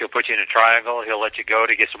he'll put you in a triangle, he'll let you go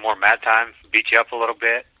to get some more mat time, beat you up a little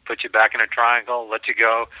bit, put you back in a triangle, let you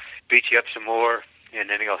go, beat you up some more, and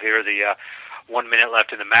then he'll hear the 1 minute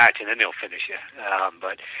left in the match, and then he'll finish you.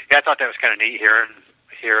 But I thought that was kind of neat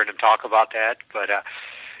hearing him talk about that. But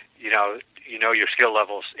your skill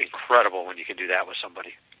level's incredible when you can do that with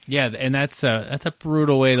somebody. Yeah, and that's a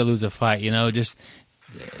brutal way to lose a fight. Just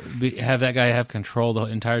have that guy have control the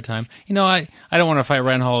entire time. I don't want to fight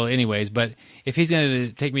Ryan Hall anyways, but if he's going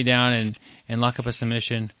to take me down and lock up a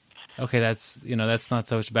submission, okay, that's not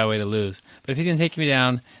such a bad way to lose. But if he's going to take me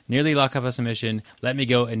down, nearly lock up a submission, let me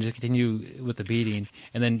go and just continue with the beating,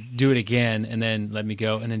 and then do it again, and then let me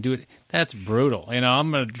go, and then do it, that's brutal.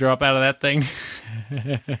 I'm going to drop out of that thing.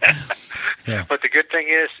 So. But the good thing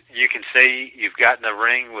is, you can say you've gotten the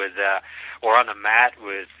ring with or on the mat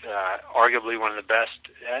with arguably one of the best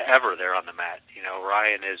ever there on the mat. You know,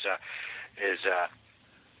 Ryan is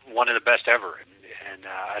one of the best ever, and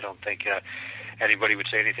I don't think anybody would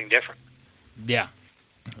say anything different. Yeah.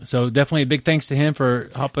 So definitely a big thanks to him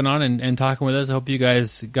for hopping on and talking with us. I hope you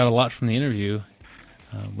guys got a lot from the interview.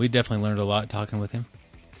 We definitely learned a lot talking with him.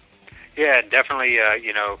 Yeah, and definitely,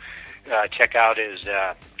 check out his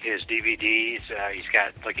DVDs. He's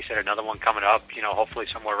got, like you said, another one coming up, hopefully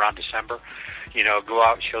somewhere around December. Go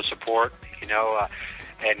out and show support,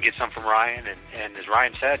 and get some from Ryan. And as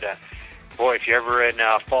Ryan said, boy, if you're ever in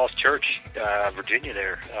Falls Church, Virginia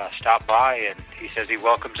there, stop by, and he says he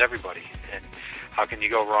welcomes everybody. And how can you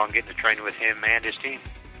go wrong getting to train with him and his team?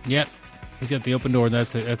 Yep. He's got the open door.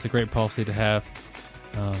 That's a great policy to have.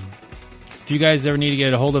 If you guys ever need to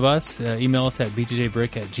get a hold of us, email us at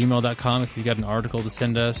bjjbrick@gmail.com if you've got an article to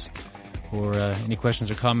send us or any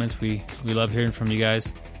questions or comments. We love hearing from you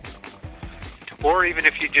guys. Or even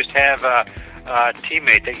if you just have a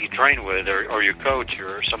teammate that you train with or your coach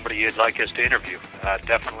or somebody you'd like us to interview,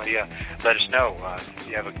 definitely let us know. If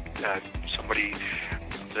you have somebody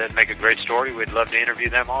that make a great story, we'd love to interview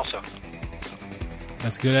them also.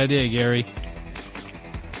 That's a good idea, Gary.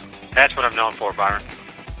 That's what I'm known for, Byron.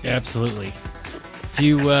 Yeah, absolutely. If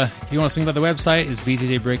you want to swing by the website, it's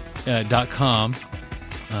bjjbrick.com.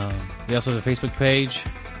 We also have a Facebook page.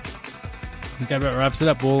 I think that about wraps it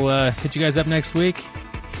up. We'll hit you guys up next week.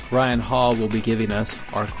 Ryan Hall will be giving us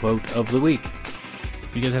our quote of the week.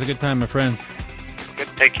 You guys had a good time, my friends. Good.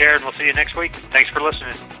 Take care, and we'll see you next week. Thanks for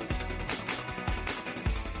listening.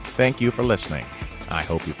 Thank you for listening. I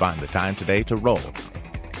hope you find the time today to roll.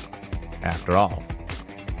 After all,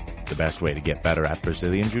 the best way to get better at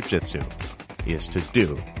Brazilian Jiu-Jitsu is to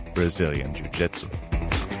do Brazilian Jiu-Jitsu.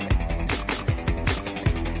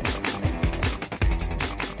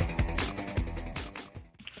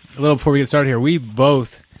 A little before we get started here, we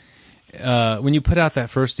both, when you put out that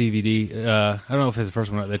first DVD, I don't know if it's the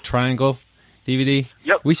first one, the Triangle DVD.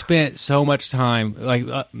 Yep. We spent so much time,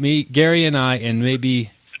 me, Gary and I, and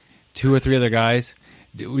maybe 2 or 3 other guys.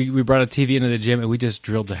 We brought a TV into the gym, and we just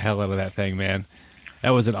drilled the hell out of that thing, man.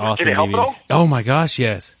 That was an awesome Did it help DVD. at all? Oh, my gosh,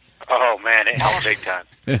 yes. Oh, man, it helped big time.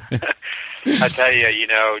 I tell you,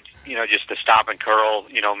 just the stop and curl,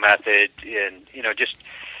 method, and,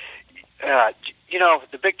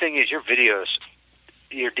 the big thing is your videos,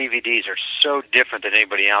 your DVDs are so different than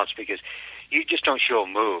anybody else because you just don't show a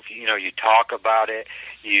move. You talk about it,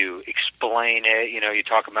 you explain it, you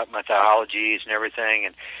talk about methodologies and everything,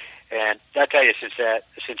 and I tell you, since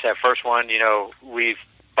that first one,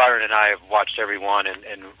 Byron and I have watched every one,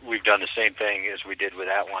 and we've done the same thing as we did with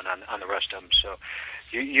that one on the rest of them. So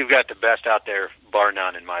you've got the best out there, bar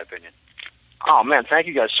none, in my opinion. Oh man, thank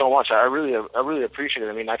you guys so much. I really appreciate it.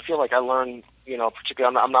 I mean, I feel like I learned,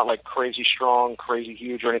 particularly I'm not like crazy strong, crazy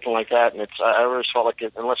huge or anything like that. And I always felt like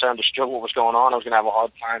unless I understood what was going on, I was going to have a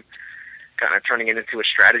hard time kind of turning it into a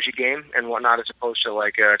strategy game and whatnot, as opposed to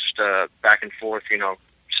like just back and forth,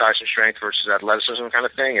 size and strength versus athleticism kind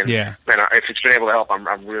of thing. And yeah, man, if it's been able to help, I'm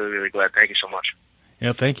really, really glad. Thank you so much.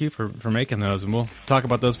 Yeah, thank you for making those, and we'll talk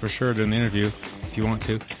about those for sure during the interview if you want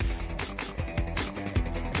to.